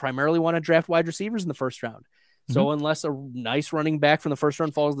primarily want to draft wide receivers in the first round. So unless a nice running back from the first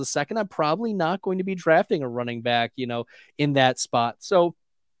round falls to the second, I'm probably not going to be drafting a running back, you know, in that spot. So,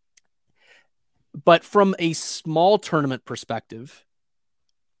 but from a small tournament perspective,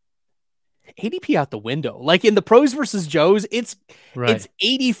 ADP out the window. Like in the pros versus Joes, it's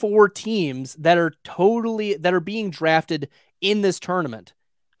 84 teams that are being drafted in this tournament.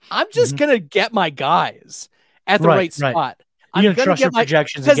 I'm just gonna get my guys at the right spot. I'm gonna trust your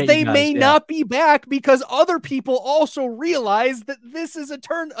projections because they may not be back because other people also realize that this is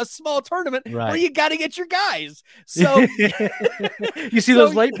a small tournament where you got to get your guys. So you see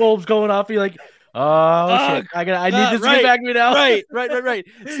those light bulbs going off. You're like, oh shit! I need this to get back to me now. Right.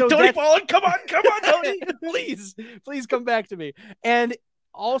 So Tony Pollard, come on, Tony, please come back to me. And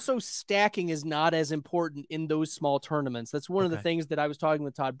also, stacking is not as important in those small tournaments. That's one of the things that I was talking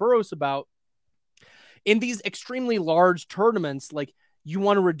with Todd Burrows about. In these extremely large tournaments, like you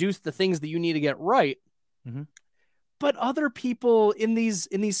want to reduce the things that you need to get right, but other people in these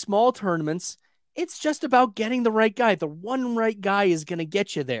small tournaments, it's just about getting the right guy. The one right guy is going to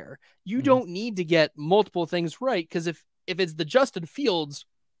get you there. You don't need to get multiple things right, because if it's the Justin Fields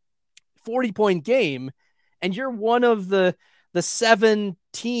 40-point game and you're one of the 7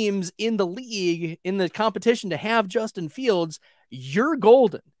 teams in the league in the competition to have Justin Fields, you're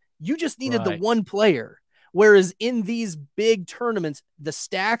golden. You just needed the one player. Whereas in these big tournaments, the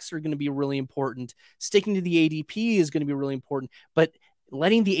stacks are going to be really important. Sticking to the ADP is going to be really important. But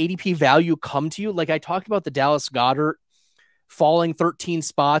letting the ADP value come to you, like I talked about the Dallas Goedert falling 13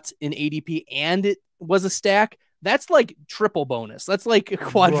 spots in ADP and it was a stack, that's like triple bonus. That's like a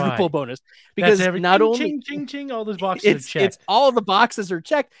quadruple bonus. Because not only all those boxes are checked. It's all the boxes are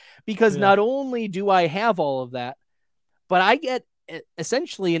checked because not only do I have all of that, but I get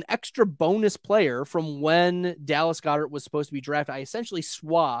essentially an extra bonus player from when Dallas Goedert was supposed to be drafted. I essentially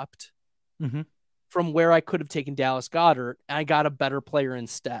swapped from where I could have taken Dallas Goedert, and I got a better player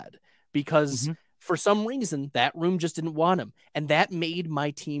instead because for some reason that room just didn't want him. And that made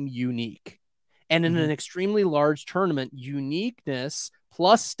my team unique. And in an extremely large tournament, uniqueness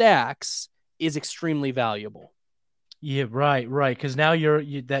plus stacks is extremely valuable. Yeah, right. Because now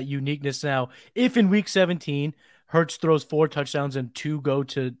that uniqueness now, if in week 17, Hurts throws 4 touchdowns and 2 go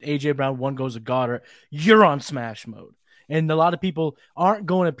to A.J. Brown, 1 goes to Goddard, you're on smash mode. And a lot of people aren't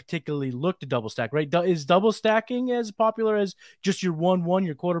going to particularly look to double stack, right? Is double stacking as popular as just your 1-1,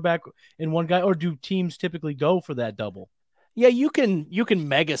 your quarterback and one guy, or do teams typically go for that double? Yeah, you can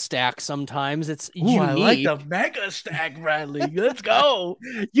mega stack sometimes. It's unique. I like the mega stack, Bradley. Let's go.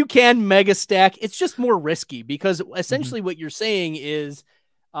 You can mega stack. It's just more risky because essentially what you're saying is,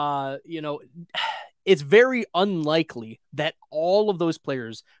 it's very unlikely that all of those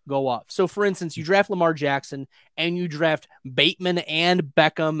players go off. So, for instance, you draft Lamar Jackson and you draft Bateman and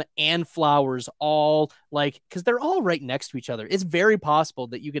Beckham and Flowers all because they're all right next to each other. It's very possible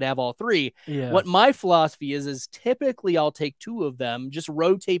that you could have all 3. Yeah. What my philosophy is typically I'll take 2 of them, just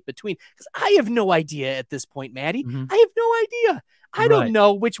rotate between, because I have no idea at this point, Maddie. I have no idea. I don't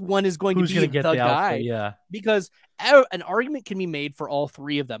know which one is going to be the guy. Yeah. Because an argument can be made for all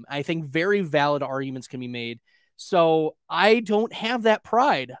 3 of them. I think very valid arguments can be made. So I don't have that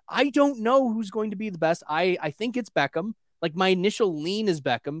pride. I don't know who's going to be the best. I think it's Beckham. Like, my initial lean is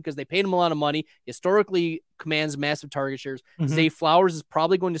Beckham because they paid him a lot of money, historically commands massive target shares. Zay Flowers is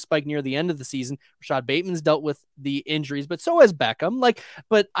probably going to spike near the end of the season. Rashad Bateman's dealt with the injuries, but so has Beckham.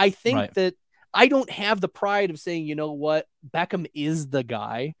 But I think that I don't have the pride of saying, you know what, Beckham is the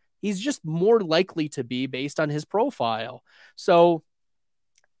guy. He's just more likely to be based on his profile. So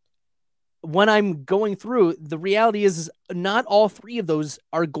when I'm going through, the reality is not all 3 of those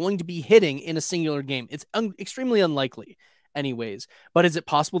are going to be hitting in a singular game. It's extremely unlikely anyways. But is it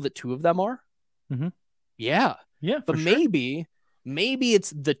possible that 2 of them are? Yeah. Yeah. But maybe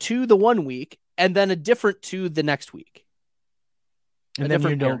it's the 2 the 1 week and then a different 2 the next week. And then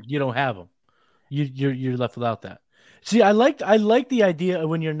you don't have them. You're left without that. See, I like the idea of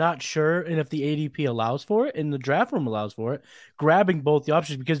when you're not sure, and if the ADP allows for it and the draft room allows for it, grabbing both the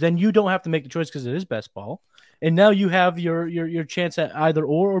options, because then you don't have to make the choice because it is best ball, and now you have your chance at either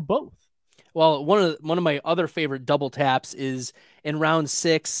or both. Well, one of my other favorite double taps is in round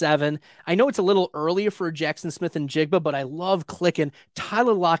 6, 7. I know it's a little earlier for Jackson Smith and Jigba, but I love clicking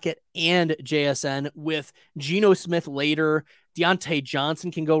Tyler Lockett and JSN with Geno Smith later. Deontay Johnson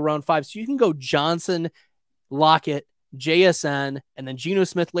can go round 5. So you can go Johnson, Lockett, JSN, and then Geno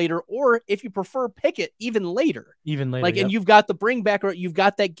Smith later, or if you prefer, Pickett even later. And you've got the bring back, or you've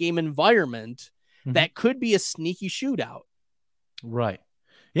got that game environment that could be a sneaky shootout. Right.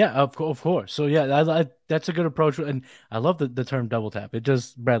 Yeah, of course. So yeah, that's a good approach, and I love the term double tap. It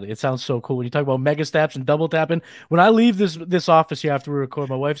just, Bradley, it sounds so cool when you talk about mega steps and double tapping. When I leave this office here after we record,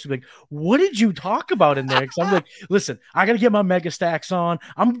 my wife's like, "What did you talk about in there?" Because I'm like, "Listen, I gotta get my mega stacks on.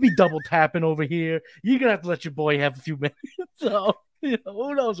 I'm gonna be double tapping over here. You're gonna have to let your boy have a few minutes." So,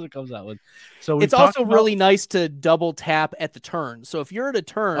 who knows what comes out with. So it's also really nice to double tap at the turn. So if you're at a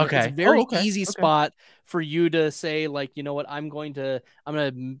turn, it's a very easy spot for you to say, you know what, I'm going to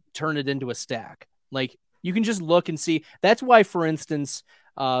turn it into a stack. You can just look and see. That's why, for instance,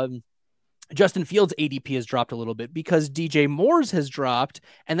 Justin Fields' ADP has dropped a little bit because DJ Moore's has dropped,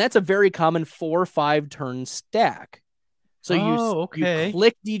 and that's a very common 4-5 turn stack. So you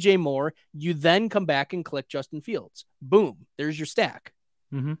click DJ Moore, you then come back and click Justin Fields. Boom, there's your stack.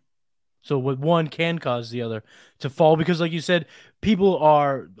 So what one can cause the other to fall, because like you said, people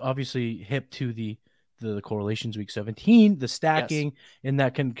are obviously hip to the correlations week 17, the stacking, and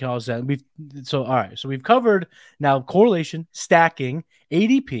that can cause that. All right. So we've covered now correlation, stacking,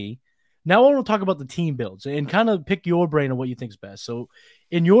 ADP. Now I want to talk about the team builds and kind of pick your brain on what you think is best. So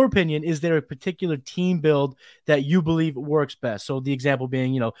in your opinion, is there a particular team build that you believe works best? So the example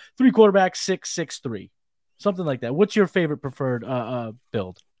being, 3 quarterbacks, 6-6-3, something like that. What's your favorite preferred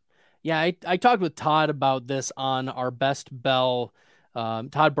build? Yeah, I talked with Todd about this on our Best Bell.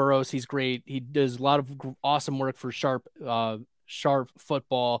 Todd Burrows, he's great. He does a lot of awesome work for Sharp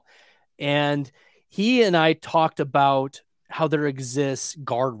Football. And he and I talked about how there exists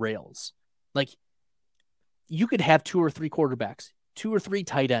guardrails. You could have 2 or 3 quarterbacks, 2 or 3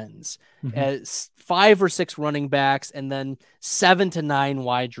 tight ends, 5 or 6 running backs, and then 7 to 9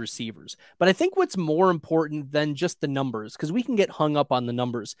 wide receivers. But I think what's more important than just the numbers, because we can get hung up on the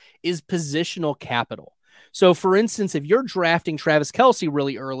numbers, is positional capital. So, for instance, if you're drafting Travis Kelce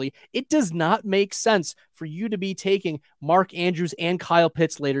really early, it does not make sense for you to be taking Mark Andrews and Kyle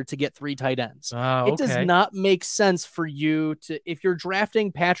Pitts later to get 3 tight ends. It does not make sense for you to, if you're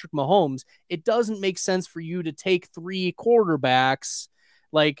drafting Patrick Mahomes, it doesn't make sense for you to take 3 quarterbacks,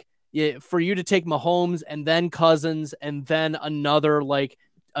 for you to take Mahomes and then Cousins and then another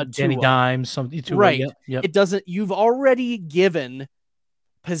Danny Dimes, something too. Right. Yep. It doesn't. You've already given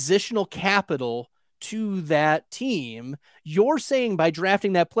positional capital to that team. You're saying by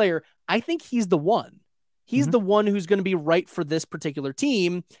drafting that player, I think he's the one. He's the one who's going to be right for this particular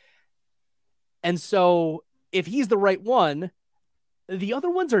team. And so if he's the right one, the other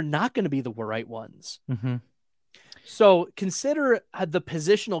ones are not going to be the right ones. So consider the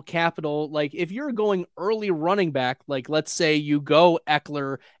positional capital. Like if you're going early running back, like let's say you go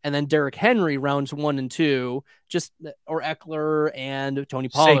Eckler and then Derrick Henry rounds 1 and 2, or Eckler and Tony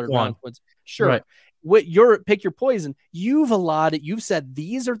Pollard round 1. Sure. Right. Pick your poison. You've said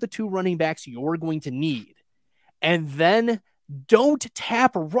these are the 2 running backs you're going to need. And then don't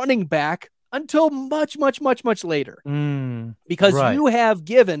tap running back until much, much, much, much later. Because you have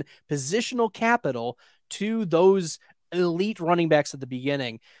given positional capital to those elite running backs at the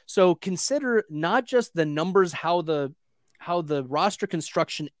beginning. So consider not just the numbers, how the roster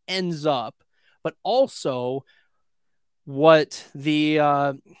construction ends up, but also what the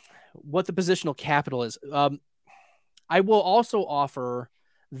positional capital is. I will also offer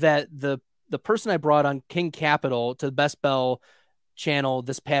that the person I brought on King Capital to the Best Bell channel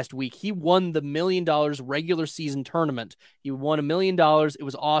this past week, he won the $1 million regular season tournament. He won $1 million. It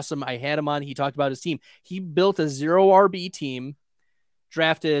was awesome. I had him on. He talked about his team. He built a 0 RB team,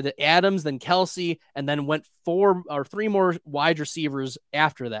 drafted Adams, then Kelsey, and then went 4 or 3 more wide receivers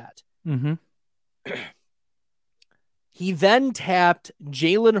after that. He then tapped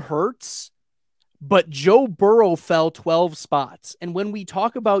Jalen Hurts, but Joe Burrow fell 12 spots. And when we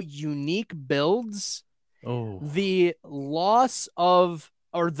talk about unique builds, the loss of,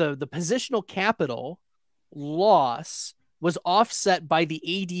 or the positional capital loss was offset by the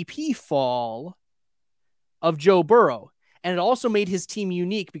ADP fall of Joe Burrow. And it also made his team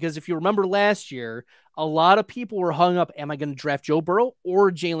unique because if you remember last year, a lot of people were hung up, am I going to draft Joe Burrow or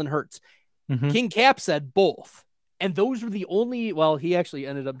Jalen Hurts? King Cap said both. And those were the only, well, he actually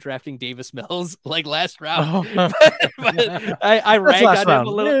ended up drafting Davis Mills like last round. But I ragged on him a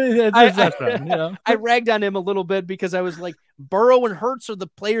little. I ragged on him a little bit because I was like, Burrow and Hurts are the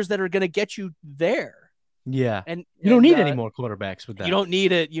players that are going to get you there. Yeah. And you don't need any more quarterbacks with that. You don't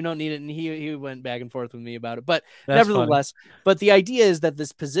need it. And he went back and forth with me about it. But nevertheless, but the idea is that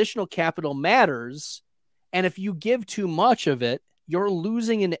this positional capital matters. And if you give too much of it, you're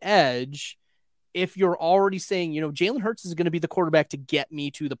losing an edge. If you're already saying, Jalen Hurts is going to be the quarterback to get me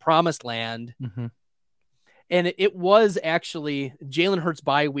to the promised land. And it was actually Jalen Hurts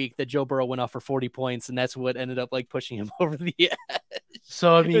bye week that Joe Burrow went off for 40 points. And that's what ended up like pushing him over the edge.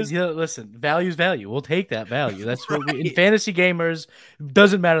 So, I mean, listen, value is value. We'll take that value. That's what we, in fantasy gamers,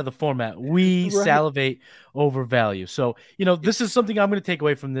 doesn't matter the format. We salivate over value. So, this is something I'm going to take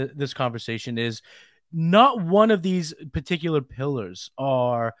away from this conversation is, not one of these particular pillars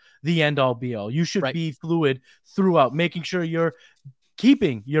are the end all be all. You should be fluid throughout, making sure you're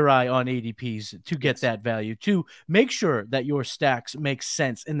keeping your eye on ADPs to get that value, to make sure that your stacks make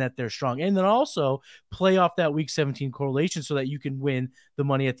sense and that they're strong. And then also play off that week 17 correlation so that you can win the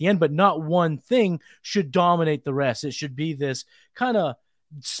money at the end. But not one thing should dominate the rest. It should be this kind of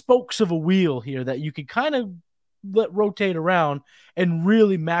spokes of a wheel here that you can kind of let rotate around and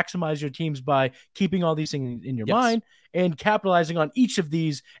really maximize your teams by keeping all these things in your mind and capitalizing on each of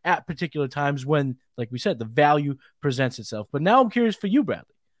these at particular times when, like we said, the value presents itself. But now I'm curious for you,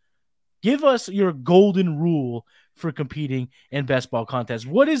 Bradley. Give us your golden rule for competing in best ball contests.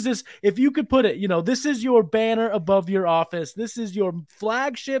 What is this? If you could put it, this is your banner above your office. This is your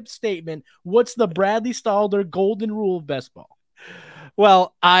flagship statement. What's the Bradley Stalder golden rule of best ball?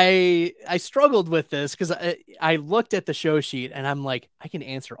 Well, I struggled with this because I looked at the show sheet and I'm like, I can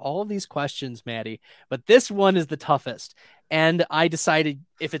answer all of these questions, Matty, but this one is the toughest. And I decided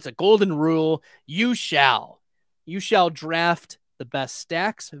if it's a golden rule, you shall draft the best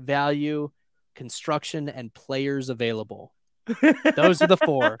stacks, value, construction, and players available. Those are the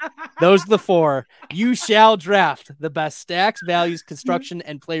four. You shall draft the best stacks, values, construction,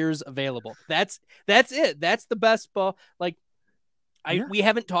 and players available. That's it. That's the best ball. Like, we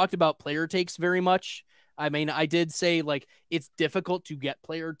haven't talked about player takes very much. I mean, I did say like it's difficult to get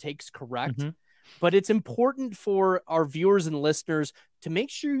player takes correct, but it's important for our viewers and listeners to make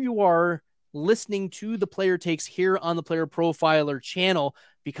sure you are listening to the player takes here on the Player Profiler channel,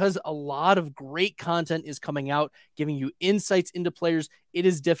 because a lot of great content is coming out, giving you insights into players. It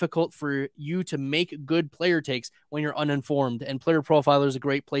is difficult for you to make good player takes when you're uninformed, and Player Profiler is a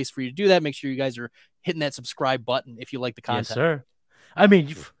great place for you to do that. Make sure you guys are hitting that subscribe button if you like the content. Yes, sir. I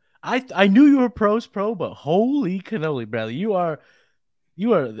mean, I knew you were pro, but holy cannoli, Bradley. You are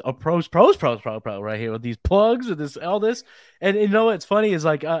You are a pro right here with these plugs and all this. And you know what's funny is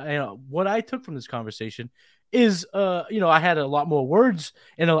like what I took from this conversation is I had a lot more words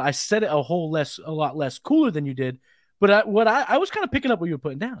and I said it a lot less cooler than you did. But I was kind of picking up what you were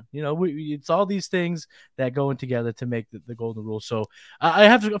putting down. It's all these things that go in together to make the golden rule. So I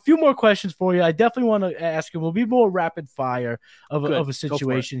have a few more questions for you. I definitely want to ask you. We'll be more rapid fire of a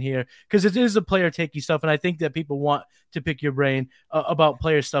situation here because it is a player takey stuff, and I think that people want to pick your brain about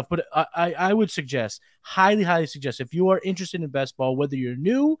player stuff. But I would suggest, highly suggest, if you are interested in best ball, whether you're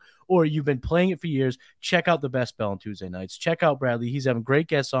new or you've been playing it for years, check out the Best Ball on Tuesday nights. Check out Bradley. He's having great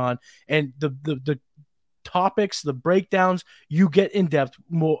guests on, and the topics, the breakdowns, you get in depth,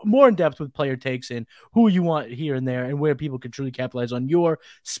 more in depth with player takes and who you want here and there and where people can truly capitalize on your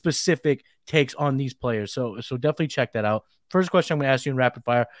specific takes on these players. So definitely check that out. First question I'm going to ask you in rapid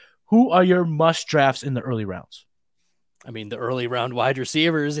fire: who are your must drafts in the early rounds? I mean, the early round wide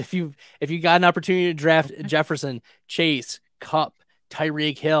receivers. If you got an opportunity to draft Jefferson, Chase, Kupp,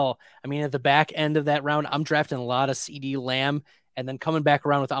 Tyreek Hill, I mean, at the back end of that round, I'm drafting a lot of CD Lamb. And then coming back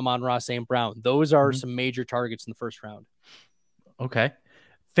around with Amon-Ra St. Brown. Those are some major targets in the first round. Okay.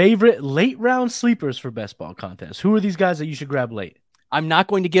 Favorite late round sleepers for best ball contest? Who are these guys that you should grab late? I'm not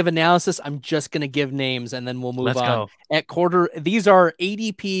going to give analysis. I'm just going to give names, and then we'll move on. Go. At quarter, these are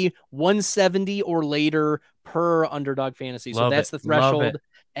ADP 170 or later per Underdog Fantasy. So that's the threshold.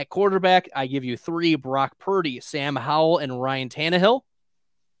 At quarterback, I give you 3: Brock Purdy, Sam Howell, and Ryan Tannehill.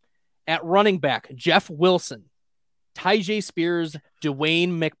 At running back, Jeff Wilson, Tyjae Spears,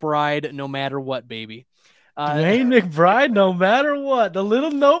 Dwayne McBride, no matter what, baby. Dwayne McBride, no matter what. The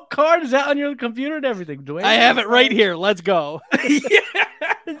little note card, is that on your computer and everything? I have it right here. Let's go.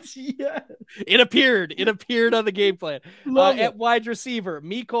 Yes. It appeared on the game plan. At wide receiver,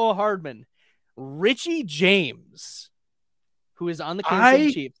 Mecole Hardman, Richie James, who is on the Kansas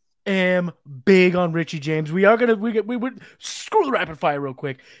City Chiefs. Am big on Richie James. We would screw the rapid fire real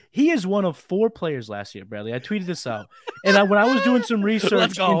quick. He is one of 4 players last year, Bradley. I tweeted this out, and when I was doing some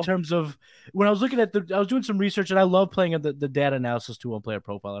research in terms of when I was looking at I was doing some research, and I love playing the data analysis tool on Player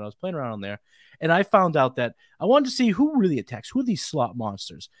Profile, and I was playing around on there, and I found out that I wanted to see who really attacks, who are these slot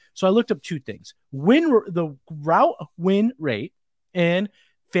monsters. So I looked up 2 things: the route win rate and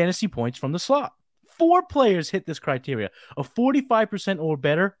fantasy points from the slot. 4 players hit this criteria: a 45% or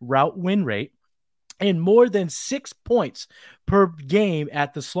better route win rate and more than 6 points per game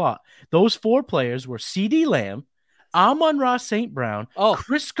at the slot. Those 4 players were CD Lamb, Amon-Ra St. Brown,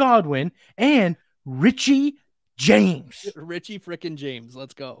 Chris Godwin, and Richie James. Richie frickin' James.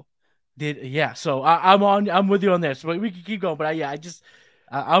 Let's go. So I'm with you on this. So we can keep going, but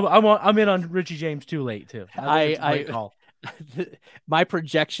I'm in on Richie James too late too. I call. My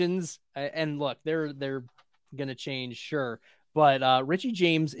projections, and look, they're gonna change, sure, but Richie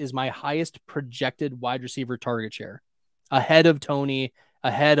James is my highest projected wide receiver target share, ahead of Tony,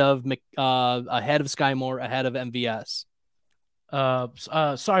 ahead of Sky Moore, ahead of MVS.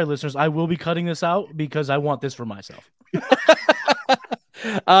 Sorry, listeners, I will be cutting this out because I want this for myself.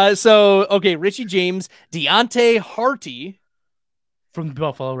 Okay, Richie James, Deontay Harty from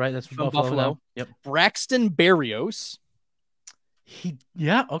Buffalo, right? That's from Buffalo. Yep. Braxton Berrios. Okay.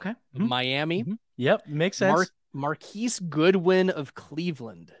 Mm-hmm. Miami. Mm-hmm. Yep, makes sense. Marquise Goodwin of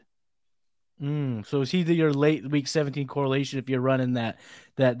Cleveland. So it's either your late week 17 correlation if you're running that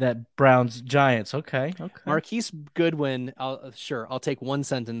Browns Giants. Okay. Marquise Goodwin, I'll take one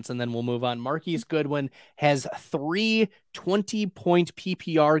sentence and then we'll move on. Marquise Goodwin has 3 20-point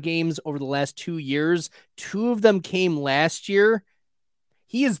PPR games over the last 2 years. 2 of them came last year.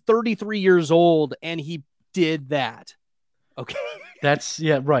 He is 33 years old and he did that. Okay. That's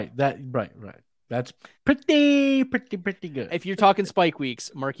right. Right. That's pretty good. If you're talking spike weeks,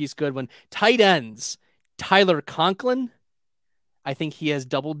 Marquise Goodwin. Tight ends, Tyler Conklin. I think he has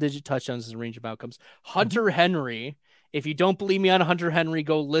double-digit touchdowns as a range of outcomes. Hunter Henry. If you don't believe me on Hunter Henry,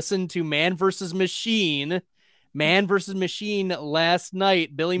 go listen to Man vs. Machine. Man vs. Machine last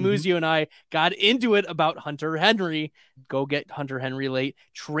night. Billy Muzio and I got into it about Hunter Henry. Go get Hunter Henry late.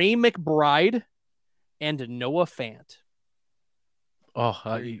 Trey McBride and Noah Fant. Oh,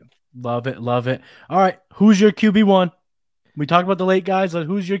 love it. All right, who's your QB1? We talked about the late guys.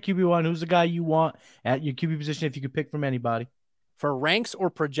 Who's your QB1? Who's the guy you want at your QB position if you could pick from anybody? For ranks or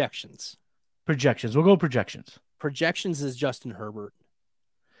projections? Projections. We'll go projections. Projections is Justin Herbert.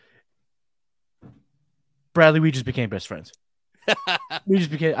 Bradley, we just became best friends. We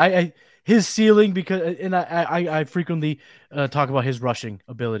just became his ceiling, because I frequently talk about his rushing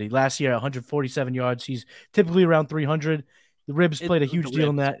ability. Last year, 147 yards. He's typically around 300. The ribs played a huge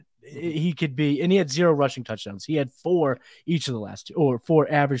deal in that. he could be, and he had 0 rushing touchdowns. He had 4 each of the last 2, or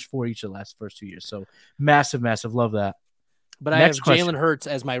 4 average 4 each of the first 2 years. So massive, love that. But Next I have Jalen Hurts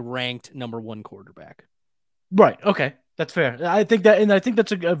as my ranked number 1 quarterback. Right. Okay. That's fair. I think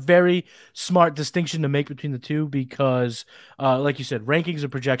that's a very smart distinction to make between the two because, like you said, rankings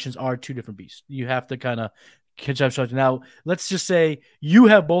and projections are 2 different beasts. You have to kind of catch up. Now, let's just say you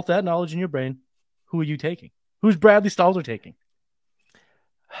have both that knowledge in your brain. Who are you taking? Who's Bradley Stalder taking?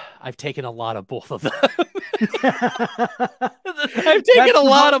 I've taken a lot of both of them. I've taken a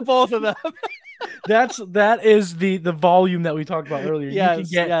lot of both of them. That is the volume that we talked about earlier.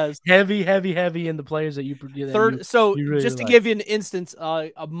 Yes, you can get heavy in the players that you third. You really just to give you an instance,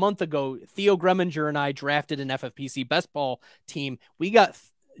 a month ago, Theo Greminger and I drafted an FFPC best ball team. We got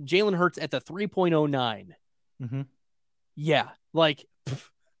Jalen Hurts at the 3.09. Mm-hmm. Yeah, like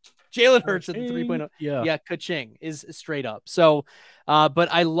Jalen Hurts at the 3.0. Yeah, ka-ching is straight up. So, but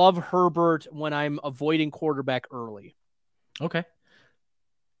I love Herbert when I'm avoiding quarterback early. Okay.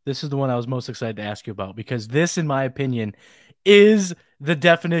 This is the one I was most excited to ask you about because this, in my opinion, is the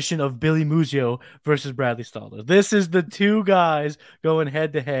definition of Billy Muzio versus Bradley Stalder. This is the 2 guys going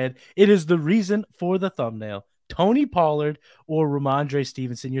head to head. It is the reason for the thumbnail. Tony Pollard or Rhamondre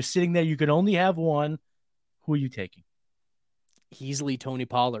Stevenson. You're sitting there. You can only have one. Who are you taking? Easily Tony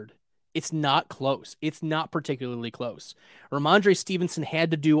Pollard. It's not close. It's not particularly close. Rhamondre Stevenson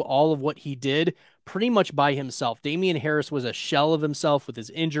had to do all of what he did pretty much by himself. Damian Harris was a shell of himself with his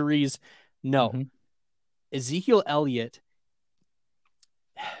injuries. No. Mm-hmm. Ezekiel Elliott.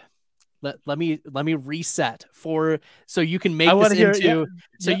 Let me reset so you can make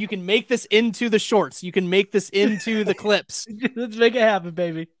you can make this into the shorts. You can make this into the clips. Let's make it happen,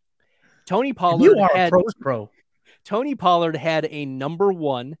 baby. Tony Pollard. You are a pro's pro. Tony Pollard had a number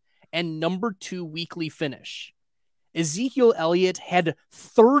 1 and number 2 weekly finish. Ezekiel Elliott had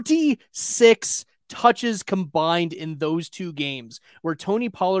 36 touches combined in those 2 games, where Tony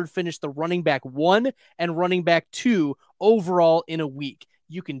Pollard finished the running back 1 and running back 2 overall in a week.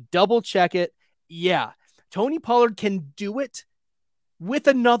 You can double check it. Yeah, Tony Pollard can do it with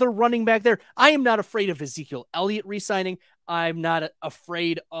another running back there. I am not afraid of Ezekiel Elliott re-signing. I'm not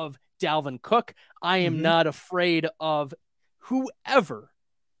afraid of Dalvin Cook. I am not afraid of whoever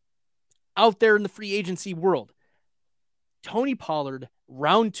out there in the free agency world. Tony Pollard,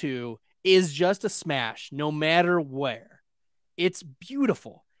 round 2, is just a smash no matter where. It's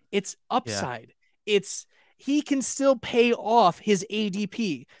beautiful. It's upside. Yeah. He can still pay off his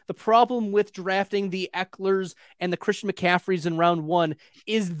ADP. The problem with drafting the Ecklers and the Christian McCaffreys in round 1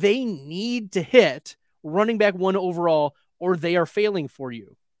 is they need to hit running back 1 overall or they are failing for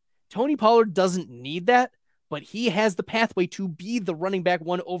you. Tony Pollard doesn't need that, but he has the pathway to be the running back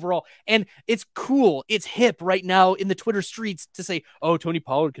 1 overall. And it's cool. It's hip right now in the Twitter streets to say, oh, Tony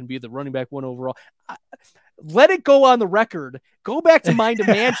Pollard can be the running back 1 overall. Let it go on the record. Go back to Mind a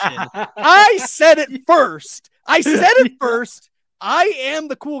Mansion. I said it first. I am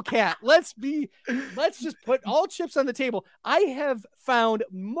the cool cat. Let's just put all chips on the table. I have found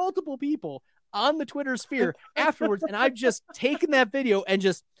multiple people on the Twitter sphere afterwards, and I've just taken that video and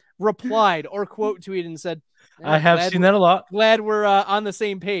just replied or quote tweeted and said, I have seen that a lot. Glad we're on the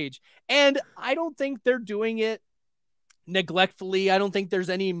same page. And I don't think they're doing it neglectfully. I don't think there's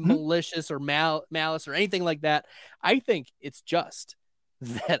any malicious or malice or anything like that. I think it's just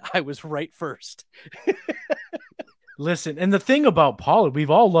that I was right first. Listen, and the thing about Pollard,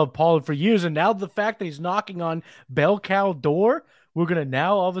 we've all loved Pollard for years, and now the fact that he's knocking on bell cow door, we're going to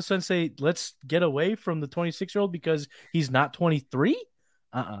now all of a sudden say, let's get away from the 26-year-old because he's not 23?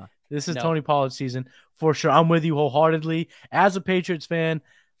 This is Tony Pollard season for sure. I'm with you wholeheartedly as a Patriots fan,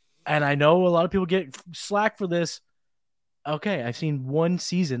 and I know a lot of people get slack for this. Okay, I've seen one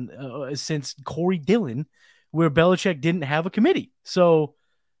season since Corey Dillon where Belichick didn't have a committee. So,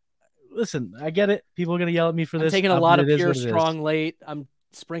 listen, I get it. People are going to yell at me for this. I'm taking a lot of pure strong late. I'm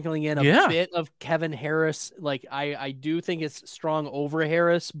sprinkling in a bit of Kevin Harris. Like, I do think it's strong over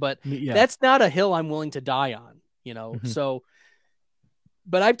Harris, but that's not a hill I'm willing to die on, you know? So,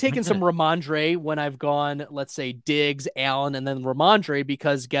 but I've taken some Rhamondre when I've gone, let's say, Diggs, Allen, and then Rhamondre,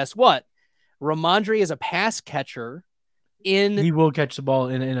 because guess what? Rhamondre is a pass catcher. He will catch the ball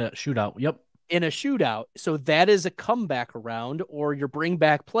in a shootout. Yep. In a shootout. So that is a comeback around or your bring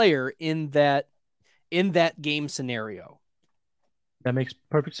back player in that game scenario. That makes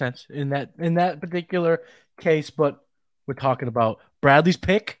perfect sense in that particular case, but we're talking about Bradley's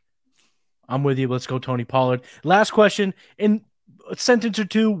pick. I'm with you. Let's go Tony Pollard. Last question. In a sentence or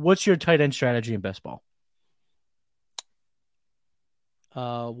two, what's your tight end strategy in best ball?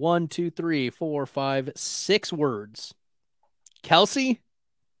 1, 2, 3, 4, 5, 6 words. Kelsey,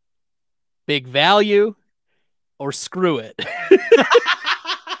 big value, or screw it.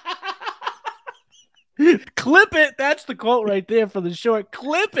 Clip it. That's the quote right there for the short.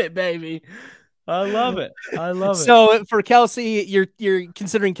 Clip it, baby. I love it. I love it. So for Kelsey, you're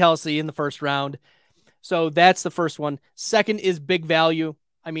considering Kelsey in the first round. So that's the first one. Second is big value.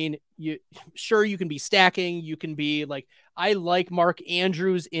 I mean, you can be stacking. You can be like, I like Mark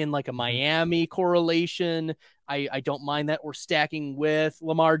Andrews in like a Miami correlation. I don't mind that. Or stacking with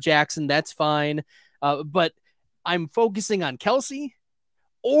Lamar Jackson. That's fine. But I'm focusing on Kelsey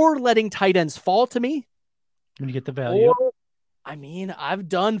or letting tight ends fall to me. When you get the value. Or, I mean, I've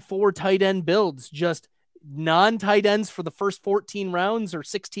done 4 tight end builds, just non-tight ends for the first 14 rounds or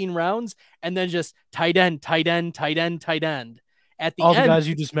 16 rounds, and then just tight end, tight end, tight end, tight end. At the all end, the guys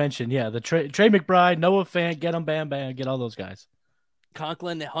you just mentioned, yeah, the Trey McBride, Noah Fant, get them, bam, bam, get all those guys.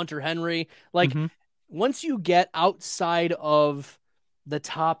 Conklin, Hunter Henry. Like, once you get outside of the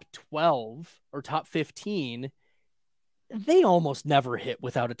top 12 or top 15, they almost never hit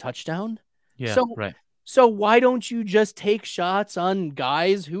without a touchdown. Yeah, right. So why don't you just take shots on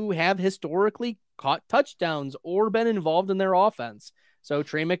guys who have historically caught touchdowns or been involved in their offense? So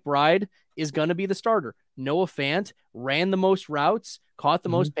Trey McBride is going to be the starter. Noah Fant ran the most routes, caught the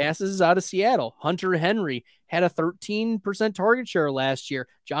most passes out of Seattle. Hunter Henry had a 13% target share last year.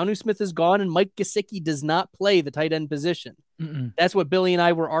 Jonnu Smith is gone, and Mike Gesicki does not play the tight end position. That's what Billy and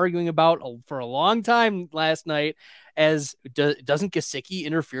I were arguing about for a long time last night. As doesn't Gesicki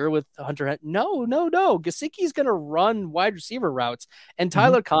interfere with Hunter Henry? No. Gesicki's going to run wide receiver routes. And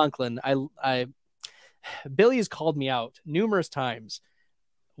Tyler Conklin, Billy has called me out numerous times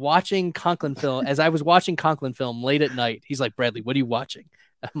watching Conklin film. As I was watching Conklin film late at night, he's like, Bradley, what are you watching?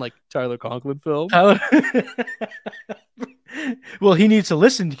 I'm like, Tyler Conklin film. Well, he needs to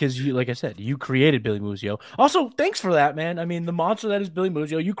listen because, you, like I said, you created Billy Muzio. Also, thanks for that, man. I mean, the monster that is Billy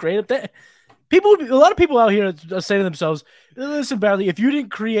Muzio, you created that. A lot of people out here say to themselves, listen, Bradley, if you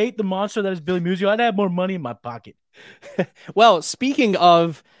didn't create the monster that is Billy Muzio, I'd have more money in my pocket. Well, speaking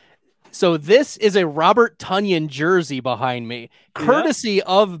of, so this is a Robert Tonyan jersey behind me, courtesy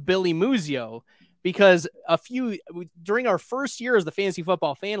of Billy Muzio, because during our first year as the fantasy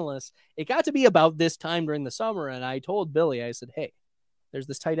football fanalist, it got to be about this time during the summer. And I told Billy, I said, hey, there's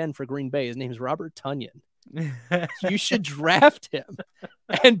this tight end for Green Bay. His name is Robert Tonyan. You should draft him.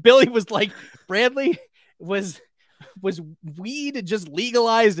 And Billy was like, Bradley, was weed just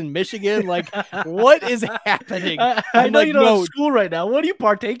legalized in Michigan? Like, what is happening? I know you don't have school right now. What are you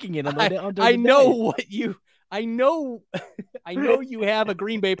partaking in? I know you have a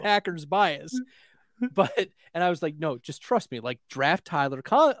Green Bay Packers bias, and I was like, no, just trust me. Like, draft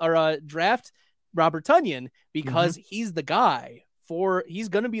draft Robert Tonyan because he's the guy he's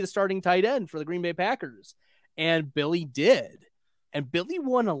going to be the starting tight end for the Green Bay Packers. And Billy did. And Billy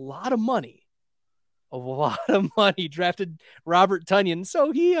won a lot of money. Drafted Robert Tonyan.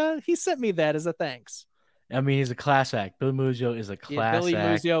 So he sent me that as a thanks. I mean, he's a class act. Billy Muzio is a class act. Billy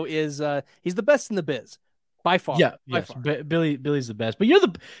Muzio is he's the best in the biz. By far. Yeah, yes. Billy's the best. But you're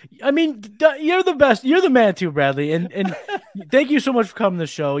the best. You're the man too, Bradley. And thank you so much for coming to the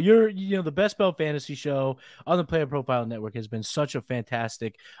show. The Best Ball Fantasy Show on the Player Profile Network has been such a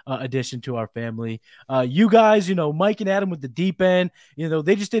fantastic addition to our family. You guys, Mike and Adam with the deep end,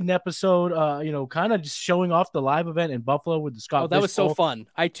 they just did an episode, kind of just showing off the live event in Buffalo with the Scott. Oh, that was so fun.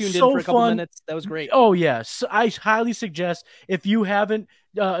 I tuned in for a couple minutes. That was great. Oh, yes. I highly suggest if you haven't,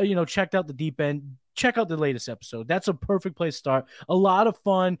 checked out the deep end, check out the latest episode. That's a perfect place to start. A lot of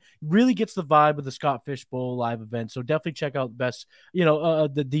fun. Really gets the vibe of the Scott Fish Bowl live event. So definitely check out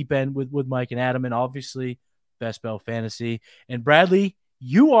the deep end with Mike and Adam, and obviously Best Bell Fantasy. And Bradley,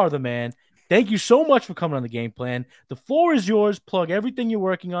 you are the man. Thank you so much for coming on the game plan. The floor is yours. Plug everything you're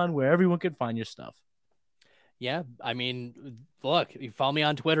working on where everyone can find your stuff. Yeah, I mean, look, you follow me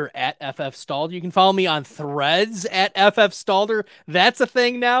on Twitter at FF Stalder. You can follow me on Threads at FF Stalder. That's a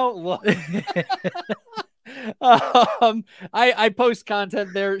thing now. Look. I post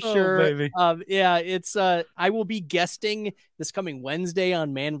content there, sure. Baby. It's I will be guesting this coming Wednesday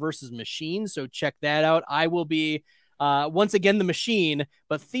on Man vs. Machine, so check that out. I will be once again the Machine,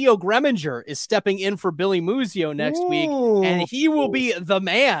 but Theo Greminger is stepping in for Billy Muzio next week, and he will be the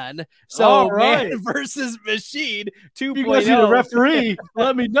man. So Man versus Machine 2.0. You guys need a referee.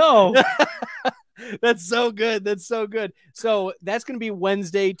 Let me know. That's so good. So that's going to be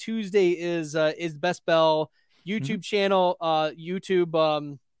Wednesday. Tuesday is Best Bell YouTube channel,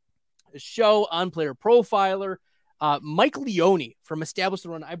 YouTube show on Player Profiler. Mike Leone from Establish the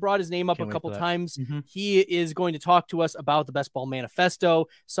Run. I brought his name up a couple times. He is going to talk to us about the Best Ball Manifesto,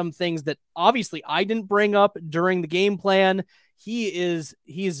 some things that obviously I didn't bring up during the game plan.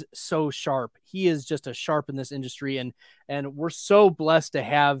 He's so sharp. He is just a sharp in this industry. And we're so blessed to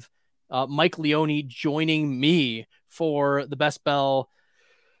have Mike Leone joining me for the Best Bell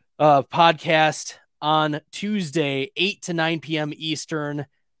podcast on Tuesday, 8 to 9 p.m. Eastern.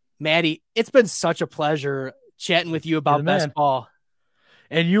 Matty, it's been such a pleasure chatting with you about Best Ball.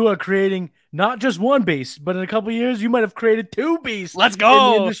 And you are creating not just one beast, but in a couple of years, you might have created two beasts. Let's go.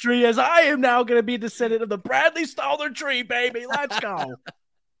 In the industry, as I am now going to be descendant of the Bradley Stalder tree, baby. Let's go.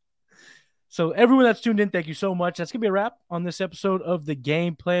 So everyone that's tuned in, thank you so much. That's going to be a wrap on this episode of The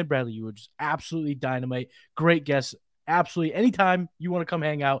Game Plan. Bradley, you were just absolutely dynamite. Great guest. Absolutely. Anytime you want to come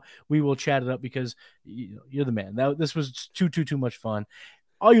hang out, we will chat it up because you're the man. This was too much fun.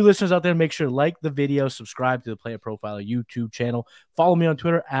 All you listeners out there, make sure to like the video, subscribe to the Player Profiler YouTube channel. Follow me on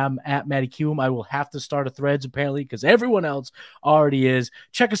Twitter. I'm at Matty Kiwoom. I will have to start a Threads apparently because everyone else already is.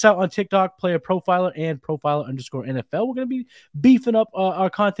 Check us out on TikTok, Player Profiler and Profiler_NFL. We're going to be beefing up our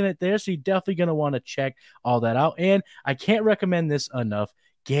content there, so you're definitely going to want to check all that out. And I can't recommend this enough.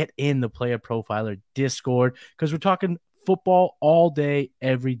 Get in the Player Profiler Discord because we're talking football all day,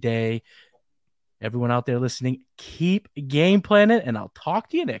 every day. Everyone out there listening, keep game planning, and I'll talk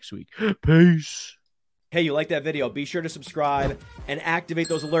to you next week. Peace. Hey, you like that video? Be sure to subscribe and activate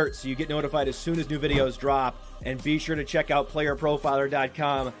those alerts so you get notified as soon as new videos drop. And be sure to check out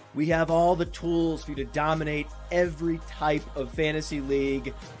playerprofiler.com. We have all the tools for you to dominate every type of fantasy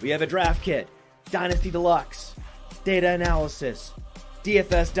league. We have a draft kit, Dynasty Deluxe, data analysis,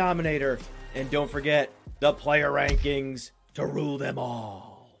 DFS Dominator, and don't forget the player rankings to rule them all.